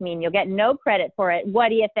marathon with me and you'll get no credit for it. What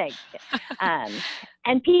do you think?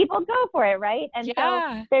 And people go for it, right? And so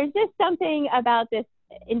Yeah. there's just something about this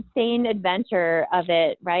insane adventure of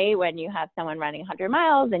it, right? When you have someone running 100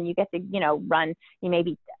 miles and you get to, run,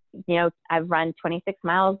 I've run 26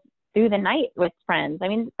 miles through the night with friends. I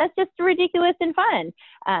mean, that's just ridiculous and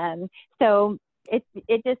fun. So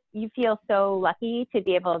it just, you feel so lucky to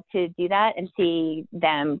be able to do that and see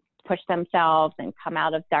them push themselves and come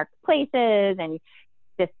out of dark places and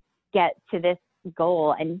just get to this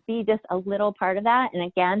goal and be just a little part of that. And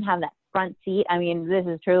again, have that front seat. I mean, this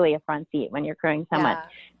is truly a front seat when you're crewing someone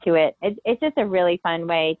Yeah. to it. It's just a really fun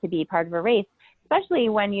way to be part of a race, especially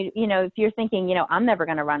when if you're thinking, I'm never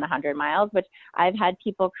going to run 100 miles, which I've had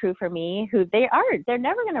people crew for me who they're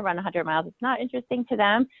never going to run 100 miles. It's not interesting to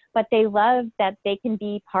them, but they love that they can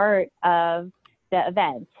be part of the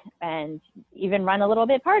event and even run a little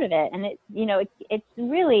bit part of it. And it's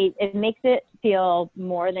really, it makes it feel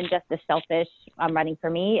more than just a selfish, I'm running for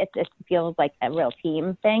me. It feels like a real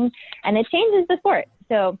team thing and it changes the sport.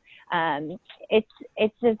 So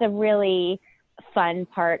it's just a really fun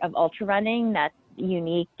part of ultra running that's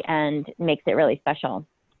unique and makes it really special.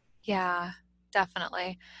 Yeah,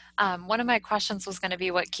 definitely. One of my questions was going to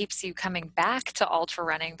be what keeps you coming back to ultra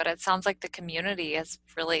running, but it sounds like the community is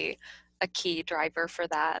really a key driver for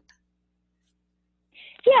that.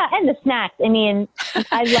 Yeah, and the snacks. I mean,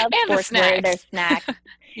 I love And the sports where there's snacks. snacks,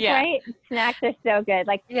 Yeah. right? Snacks are so good.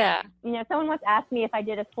 Like, Yeah. someone once asked me if I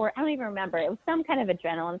did a sport. I don't even remember. It was some kind of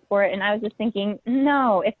adrenaline sport. And I was just thinking,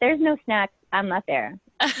 no, if there's no snacks, I'm not there.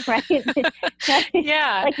 Right?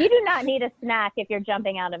 Yeah. Like, you do not need a snack if you're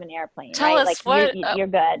jumping out of an airplane, Tell right? Like, us you're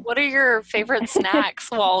good. what are your favorite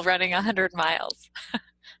snacks while running 100 miles?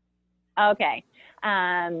 Okay.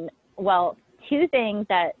 Well, two things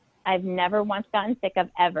that I've never once gotten sick of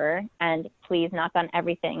ever, and please knock on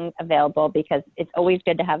everything available because it's always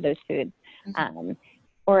good to have those foods. Mm-hmm.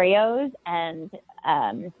 Oreos and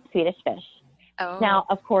Swedish fish. Oh, Now,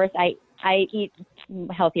 of course, I eat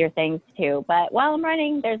healthier things too, but while I'm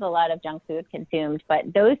running, there's a lot of junk food consumed.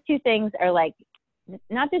 But those two things are like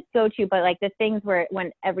not just go to, but like the things where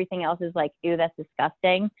when everything else is like, ew, that's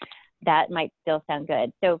disgusting, that might still sound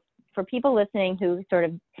good. So for people listening who sort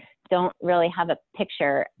of don't really have a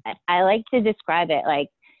picture, I like to describe it like,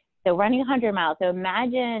 so running 100 miles. So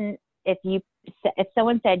imagine if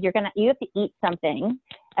someone said you have to eat something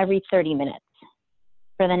every 30 minutes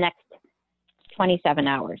for the next 27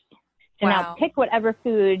 hours. So now wow. pick whatever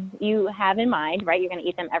foods you have in mind, right? You're going to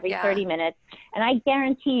eat them every Yeah. 30 minutes. And I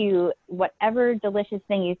guarantee you, whatever delicious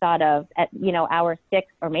thing you thought of at, hour 6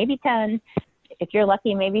 or maybe 10, if you're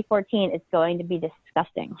lucky, maybe 14, it's going to be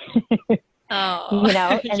disgusting. Oh,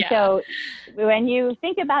 And yeah. so when you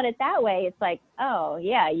think about it that way, it's like, oh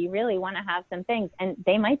yeah, you really want to have some things, and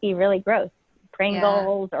they might be really gross. Yeah.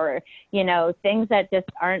 Pringles or, things that just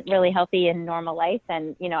aren't really healthy in normal life.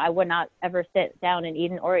 And, I would not ever sit down and eat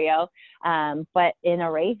an Oreo. But in a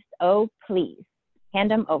race, oh, please hand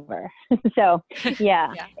them over. So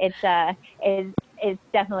yeah, Yeah. it's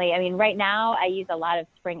definitely, I mean, right now I use a lot of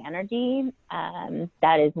Spring Energy.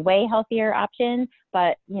 That is way healthier option,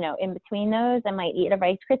 but in between those, I might eat a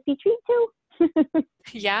Rice Krispie treat too.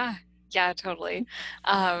 Yeah. Yeah, totally.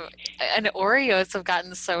 Um, and Oreos have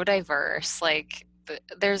gotten so diverse. Like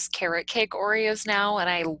there's carrot cake Oreos now, and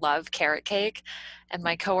I love carrot cake. And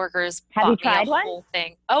my coworkers Have you bought me a tried one? whole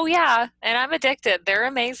thing. Oh yeah, and I'm addicted. They're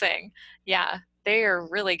amazing. Yeah, they are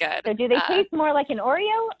really good. So do they taste more like an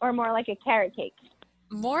Oreo or more like a carrot cake?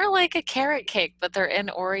 More like a carrot cake, but they're in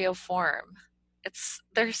Oreo form.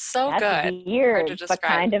 They're so That's good. Hard to weird, but describe.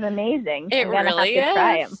 kind of amazing. It I'm gonna have really to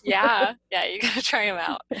try them. is. Yeah. Yeah, you gotta try them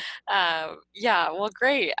out. Yeah, well,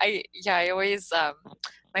 great. I always,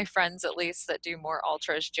 my friends at least that do more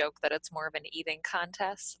ultras joke that it's more of an eating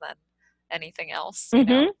contest than anything else,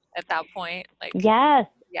 Mm-hmm. at that point. Like, Yes,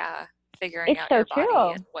 yeah, figuring it's out so your body true.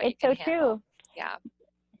 and what you It's can so handle. true. Yeah.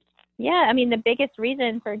 Yeah, I mean the biggest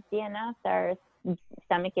reason for DNS are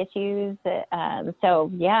stomach issues.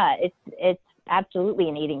 So yeah, it's absolutely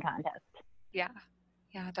an eating contest. Yeah.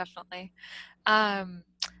 Yeah, definitely. Um,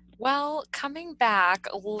 well, coming back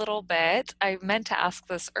a little bit, I meant to ask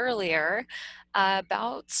this earlier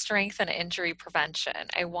about strength and injury prevention.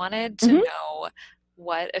 I wanted to Mm-hmm. know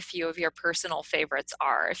what a few of your personal favorites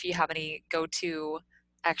are. If you have any go-to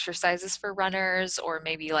exercises for runners or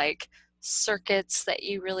maybe like circuits that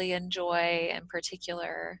you really enjoy in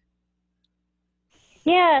particular.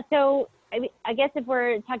 Yeah, so I guess if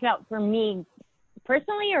we're talking about for me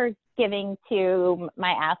personally or giving to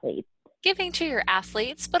my athletes. Giving to your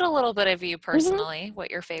athletes, but a little bit of you Mm-hmm. personally, what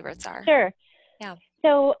your favorites are. Sure. Yeah.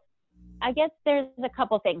 So I guess there's a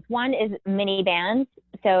couple things. One is mini bands.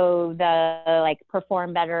 So the like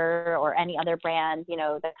Perform Better or any other brand,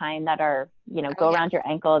 the kind that are, Oh, go yeah. around your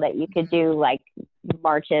ankle that you could Mhm. do like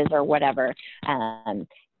marches or whatever.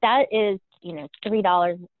 That is,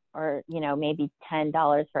 $3 or, maybe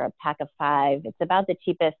 $10 for a pack of 5. It's about the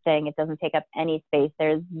cheapest thing. It doesn't take up any space.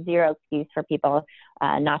 There's zero excuse for people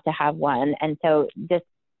not to have one. And so just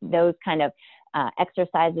those kind of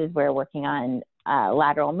exercises we're working on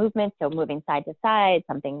lateral movement, so moving side to side,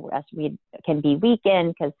 something we can be weak in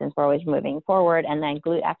because since we're always moving forward, and then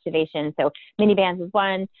glute activation. So mini bands is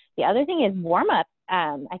one. The other thing is warm up.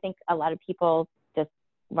 I think a lot of people just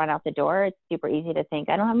run out the door. It's super easy to think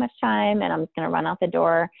I don't have much time and I'm just going to run out the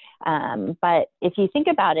door. But if you think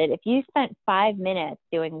about it, if you spent 5 minutes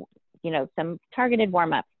doing, some targeted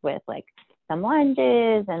warm ups with like some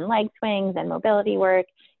lunges and leg swings and mobility work,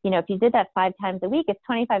 if you did that 5 times a week, it's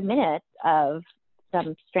 25 minutes of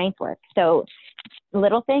some strength work. So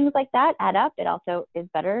little things like that add up. It also is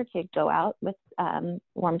better to go out with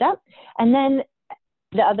warmed up. And then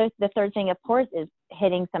the third thing, of course, is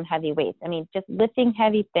hitting some heavy weights. I mean, just lifting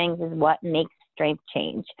heavy things is what makes strength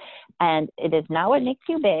change. And it is not what makes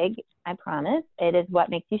you big, I promise. It is what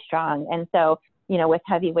makes you strong. And so, with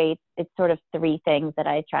heavy weights, it's sort of 3 things that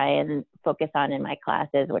I try and focus on in my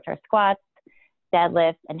classes, which are squats,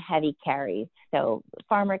 deadlifts, and heavy carries. So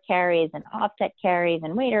farmer carries and offset carries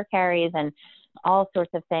and waiter carries and all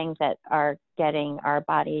sorts of things that are getting our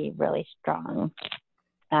body really strong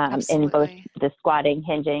in both Absolutely. the squatting,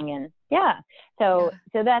 hinging, and yeah. So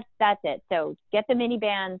Yeah. that's it. So get the mini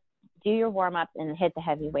bands, do your warm ups, and hit the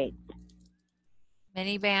heavy weights.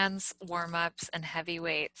 Mini bands, warm-ups, and heavy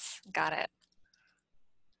weights. Got it.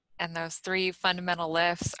 And those 3 fundamental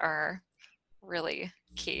lifts are really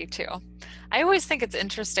key too. I always think it's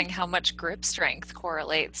interesting how much grip strength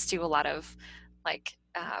correlates to a lot of like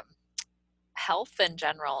health in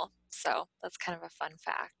general. So that's kind of a fun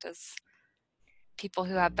fact is people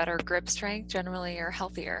who have better grip strength generally are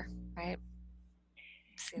healthier, right?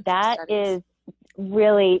 I've seen some That studies. is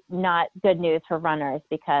really not good news for runners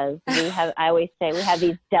because I always say we have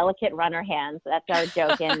these delicate runner hands. That's our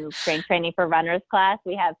joke in strength training for runners class.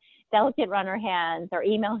 We have delicate runner hands or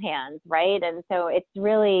email hands, right? And so it's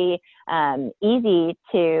really easy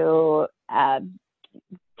to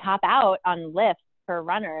top out on lifts for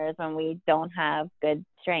runners when we don't have good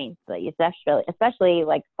strength, especially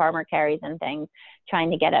like farmer carries and things, trying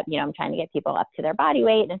to get up, I'm trying to get people up to their body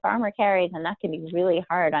weight and farmer carries, and that can be really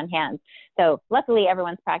hard on hands. So luckily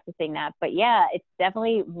everyone's practicing that, but yeah, it's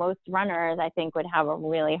definitely most runners I think would have a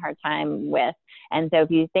really hard time with. And so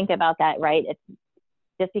if you think about that, right, it's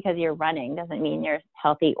just because you're running doesn't mean you're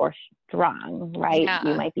healthy or strong, right? You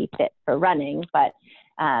Yeah. might be fit for running, but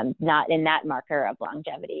not in that marker of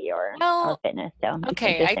longevity or Well, fitness. So it's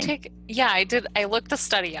okay, interesting. yeah, I did. I looked the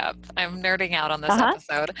study up. I'm nerding out on this Uh-huh.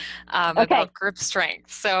 episode Okay. about grip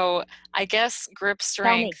strength. So I guess grip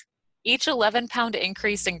Tell me. strength, each 11-pound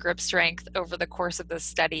increase in grip strength over the course of this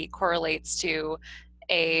study correlates to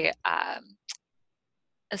a um,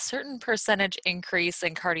 a certain percentage increase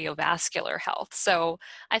in cardiovascular health. So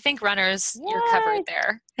I think runners, you're covered What?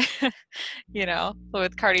 there,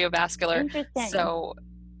 with cardiovascular. Interesting. So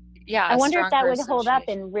yeah, I a wonder if stronger that would hold up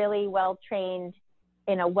association.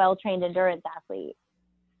 in a well-trained endurance athlete.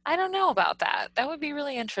 I don't know about that. That would be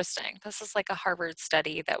really interesting. This is like a Harvard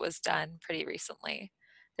study that was done pretty recently.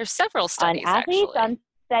 There's several On studies athletes, actually. on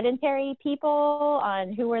sedentary people,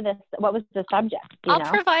 on what was the subject, do you I'll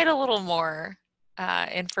know? provide a little more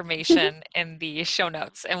information in the show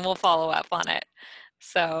notes and we'll follow up on it.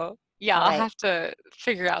 So, yeah, All I'll right. have to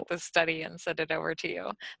figure out this study and send it over to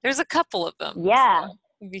you. There's a couple of them, Yeah. so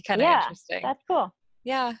it'd be kind of Yeah. interesting. That's cool.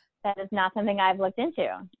 Yeah. That is not something I've looked into.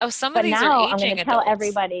 Oh, some of But these are now I'm going aging to tell adults.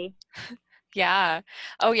 everybody. Yeah.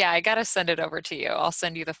 Oh, yeah, I gotta send it over to you. I'll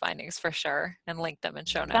send you the findings for sure and link them in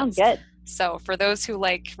show Sounds notes. good. So for those who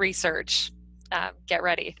like research, get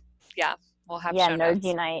ready. Yeah, we'll have Yeah, show Nerds notes.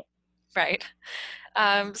 Unite. Right.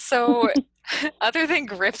 So other than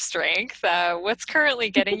grip strength, what's currently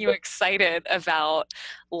getting you excited about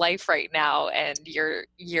life right now and your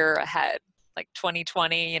year ahead? Like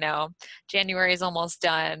 2020, January is almost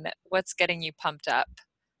done. What's getting you pumped up?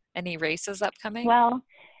 Any races upcoming? Well,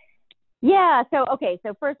 yeah. So, okay.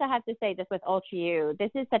 So first I have to say just with Ultra U,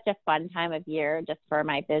 this is such a fun time of year just for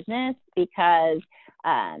my business because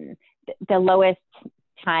the lowest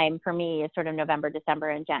time for me is sort of November,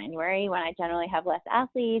 December, and January when I generally have less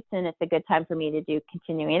athletes, and it's a good time for me to do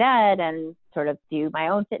continuing ed and sort of do my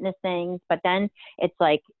own fitness things. But then it's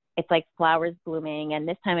like flowers blooming, and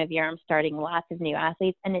this time of year I'm starting lots of new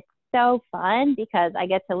athletes, and it's so fun because I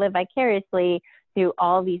get to live vicariously through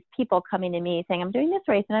all these people coming to me saying, I'm doing this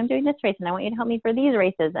race and I'm doing this race and I want you to help me for these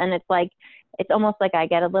races. And it's almost like I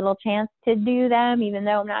get a little chance to do them, even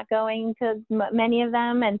though I'm not going to many of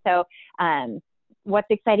them. And so, what's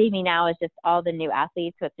exciting me now is just all the new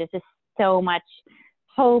athletes with just so much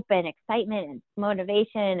hope and excitement and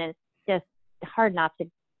motivation. And it's just hard not to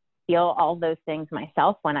feel all those things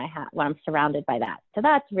myself when I'm surrounded by that. So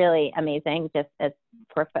that's really amazing, just as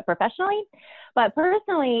professionally, but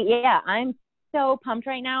personally, yeah, I'm so pumped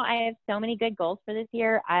right now. I have so many good goals for this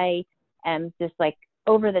year. I am just like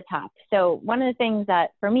over the top. So one of the things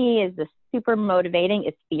that for me is the super motivating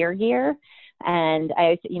is Fear Gear. And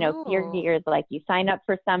Fear Ooh, Gear is like you sign up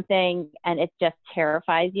for something and it just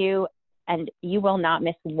terrifies you, and you will not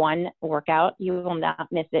miss one workout. You will not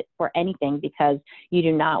miss it for anything because you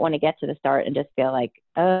do not want to get to the start and just feel like,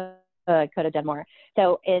 I could have done more.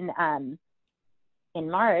 So in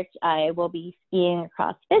March, I will be skiing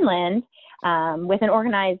across Finland with an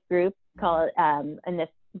organized group called in this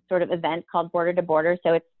sort of event called Border to Border.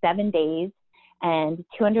 So it's 7 days and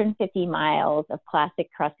 250 miles of classic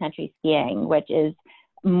cross country skiing, which is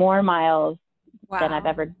more miles than I've wow.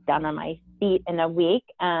 ever done on my feet in a week.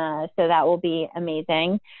 So that will be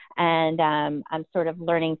amazing. And I'm sort of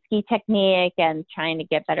learning ski technique and trying to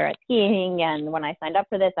get better at skiing. And when I signed up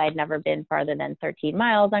for this, I had never been farther than 13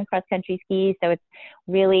 miles on cross country ski. So it's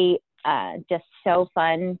really just so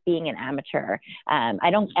fun being an amateur.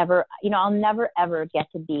 I'll never ever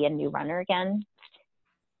get to be a new runner again.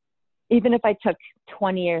 Even if I took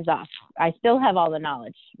 20 years off, I still have all the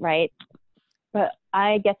knowledge, right? But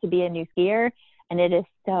I get to be a new skier, and it is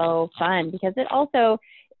so fun because it also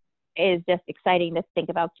is just exciting to think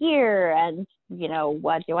about gear and,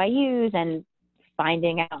 what do I use, and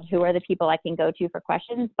finding out who are the people I can go to for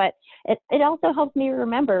questions. But it also helps me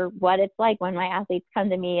remember what it's like when my athletes come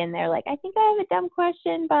to me and they're like, I think I have a dumb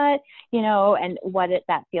question, but, and what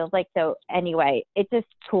that feels like. So anyway, it's just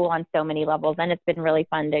cool on so many levels. And it's been really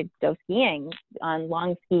fun to go skiing on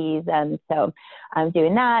long skis. And so I'm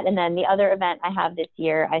doing that. And then the other event I have this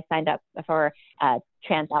year, I signed up for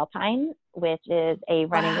Transalpine, which is a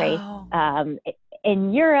running race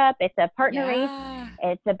in Europe. It's a partner race.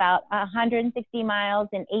 It's about 160 miles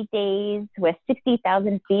in 8 days with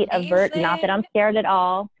 60,000 feet of vert. Not that I'm scared at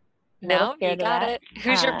all. No, you got it.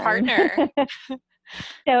 Who's your partner?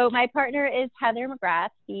 So my partner is Heather McGrath.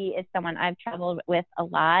 She is someone I've traveled with a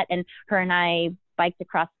lot, and her and I biked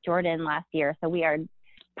across Jordan last year. So we are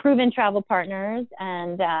proven travel partners,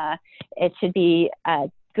 and it should be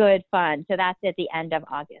good fun. So that's at the end of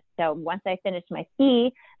August. So once I finish my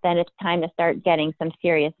ski, then it's time to start getting some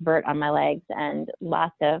serious vert on my legs and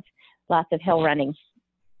lots of hill running.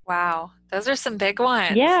 Wow, those are some big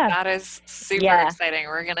ones. Yeah, that is super exciting.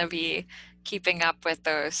 We're going to be keeping up with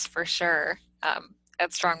those for sure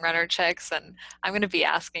at Strong Runner Chicks, and I'm going to be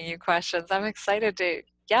asking you questions. I'm excited for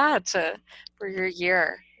your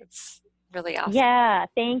year. It's really awesome. Yeah,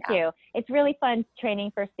 thank you. It's really fun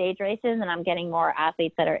training for stage races, and I'm getting more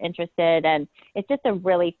athletes that are interested, and it's just a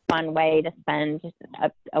really fun way to spend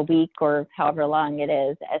a week or however long it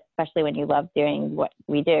is, especially when you love doing what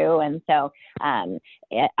we do. And so I've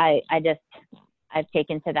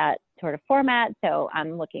taken to that sort of format, so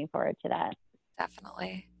I'm looking forward to that.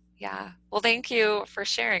 Definitely. Yeah. Well, thank you for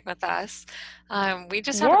sharing with us. We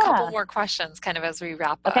just have a couple more questions kind of as we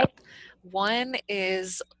wrap up. One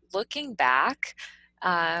is looking back,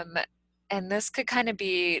 and this could kind of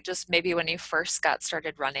be just maybe when you first got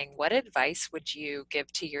started running, what advice would you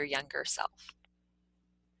give to your younger self?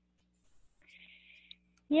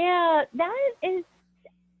 Yeah, that's an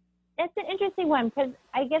interesting one, because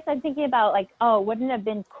I guess I'm thinking about like, oh, wouldn't it have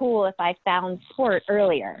been cool if I found sport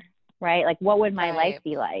earlier, right? Like, what would my life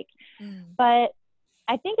be like? But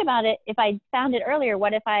I think about it, if I found it earlier,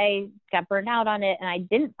 what if I got burned out on it and I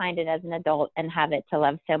didn't find it as an adult and have it to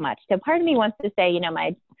love so much? So part of me wants to say,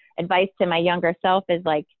 my advice to my younger self is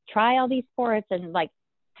like, try all these sports and like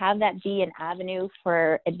have that be an avenue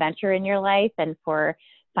for adventure in your life and for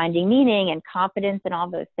finding meaning and confidence and all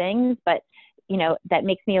those things. But, that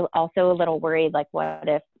makes me also a little worried, like, what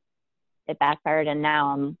if it backfired and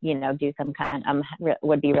now I'm,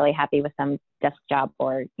 would be really happy with some desk job,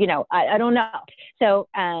 or, I don't know. So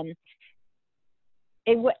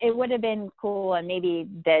it would have been cool. And maybe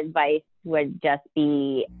the advice would just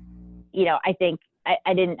be, I think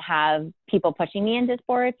I didn't have people pushing me into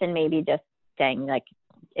sports, and maybe just saying like,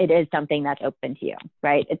 it is something that's open to you,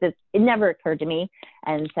 right? It never occurred to me.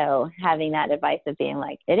 And so having that advice of being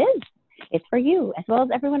like, it's for you as well as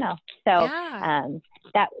everyone else. So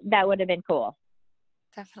that would have been cool.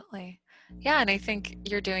 Definitely. Yeah. And I think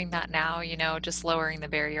you're doing that now, just lowering the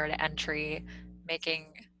barrier to entry,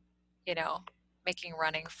 making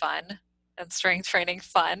running fun and strength training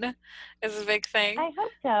fun is a big thing. I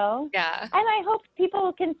hope so. Yeah. And I hope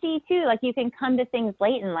people can see too, like, you can come to things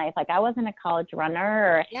late in life. Like, I wasn't a college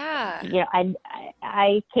runner, or,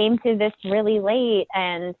 I came to this really late,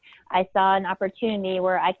 and I saw an opportunity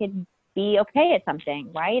where I could be okay at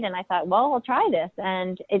something, right? And I thought, well, I'll try this,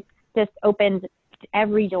 and it's just opened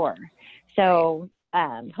every door. So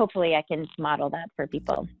hopefully I can model that for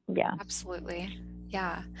people. Yeah. Absolutely.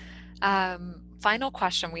 Yeah. Final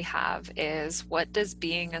question we have is, what does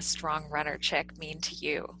being a strong runner chick mean to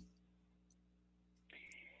you?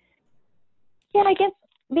 Yeah, I guess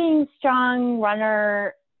being a strong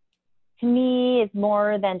runner to me is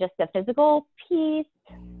more than just a physical piece.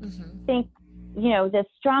 I think, the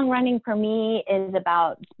strong running for me is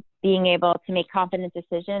about being able to make confident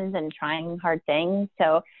decisions and trying hard things.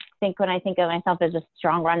 So I think when I think of myself as a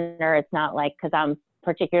strong runner, it's not like because I'm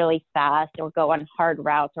particularly fast or go on hard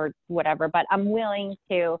routes or whatever, but I'm willing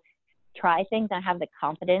to try things and have the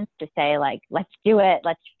confidence to say, like, let's do it,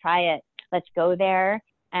 let's try it, let's go there,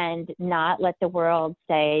 and not let the world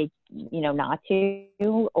say, not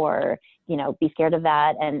to, or, be scared of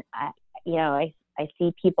that. And I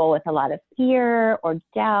see people with a lot of fear or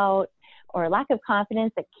doubt or lack of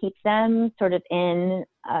confidence that keeps them sort of inside.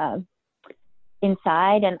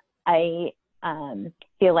 And I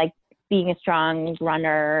feel like being a strong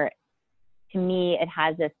runner, to me, it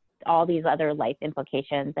has all these other life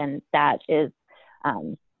implications, and that is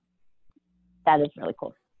really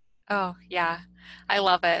cool. Oh yeah, I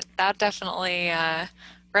love it. That definitely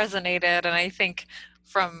resonated, and I think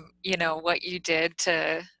from what you did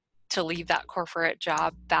to leave that corporate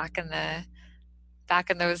job back in back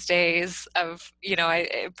in those days of,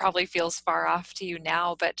 it probably feels far off to you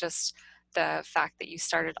now, but just the fact that you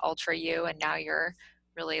started Ultra U and now you're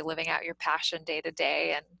really living out your passion day to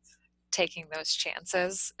day and taking those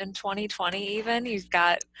chances in 2020 even. You've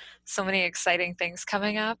got so many exciting things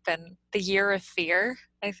coming up, and the year of fear,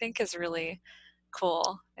 I think, is really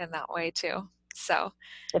cool in that way too. So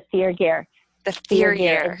The fear gear. the Fear fear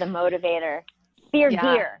gear is year. the motivator. Fear Yeah.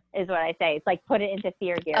 gear is what I say. It's like put it into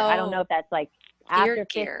fear gear. I don't know Oh, if that's like fear after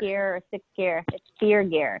gear. fifth gear or sixth gear. It's fear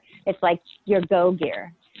gear. It's like your go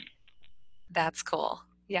gear. That's cool.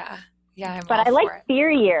 Yeah. Yeah, I'm But all I like for it. fear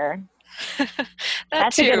year. That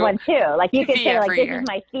That's a too. good one too. Like you Could could be say like every this year. is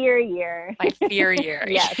my fear year. My fear year.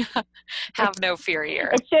 Yes. Have no fear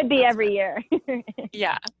year. It should be That's every good. year.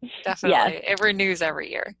 Yeah, Yes. definitely. It renews every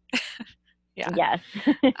year. Yeah. Yes.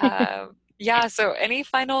 Yeah, so any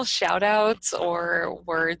final shout outs or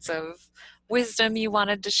words of wisdom you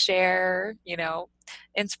wanted to share,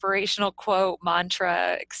 inspirational quote,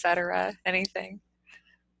 mantra, etc. Anything?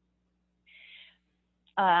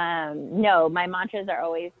 No, my mantras are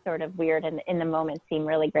always sort of weird and in the moment seem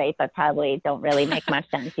really great, but probably don't really make much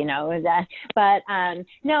sense, But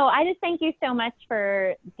no, I just thank you so much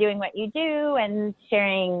for doing what you do and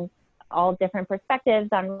sharing all different perspectives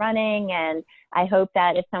on running. And I hope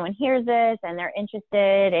that if someone hears this and they're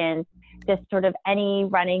interested in just sort of any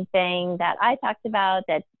running thing that I talked about,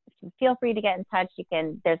 that feel free to get in touch.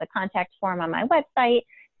 There's a contact form on my website.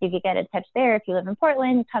 You could get in touch there. If you live in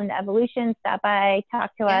Portland, come to Evolution, stop by,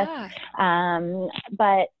 talk to us.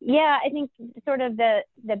 But yeah, I think sort of the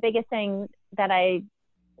biggest thing that I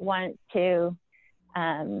want to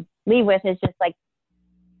leave with is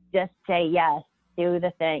just say yes, do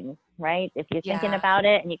the thing, right? If you're thinking about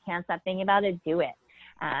it and you can't stop thinking about it, do it.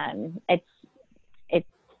 It's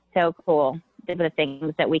so cool, the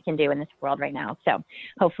things that we can do in this world right now. So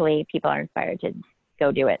hopefully people are inspired to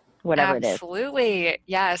go do it, whatever it is. Absolutely.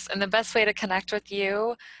 Yes. And the best way to connect with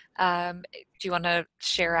you, do you want to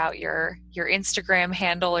share out your Instagram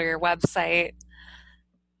handle or your website?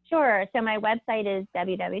 Sure. So my website is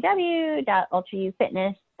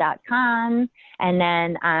www.ultraufitness.com. And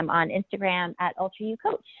then I'm on Instagram at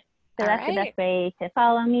ultraucoach. So that's the best way to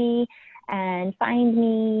follow me and find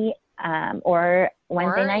me, or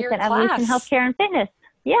Wednesday nights at Evolution Healthcare and Fitness.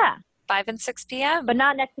 Yeah. 5 and 6 p.m. But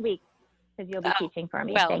not next week, because you'll be teaching for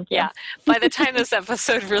me. Well, thank you. Yeah. By the time this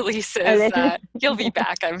episode releases, you'll be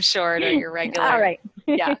back, I'm sure, to your regular. All right.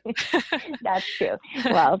 Yeah. That's true.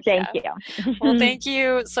 Well, thank you. Well, thank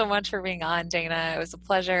you so much for being on, Dana. It was a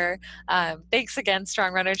pleasure. Thanks again,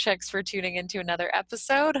 Strong Runner Chicks, for tuning into another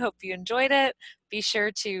episode. Hope you enjoyed it. Be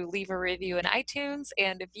sure to leave a review in iTunes.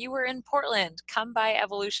 And if you were in Portland, come by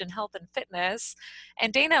Evolution Health and Fitness.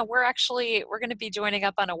 And Dana, we're going to be joining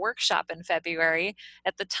up on a workshop in February.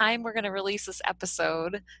 At the time we're going to release this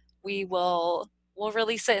episode, we'll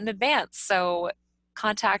release it in advance. So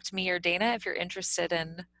contact me or Dana if you're interested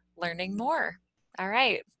in learning more. All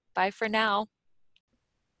right. Bye for now.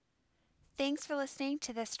 Thanks for listening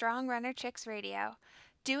to the Strong Runner Chicks Radio.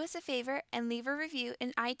 Do us a favor and leave a review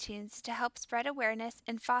in iTunes to help spread awareness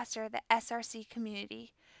and foster the SRC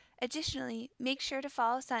community. Additionally, make sure to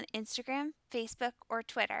follow us on Instagram, Facebook, or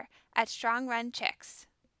Twitter at Strong Run Chicks.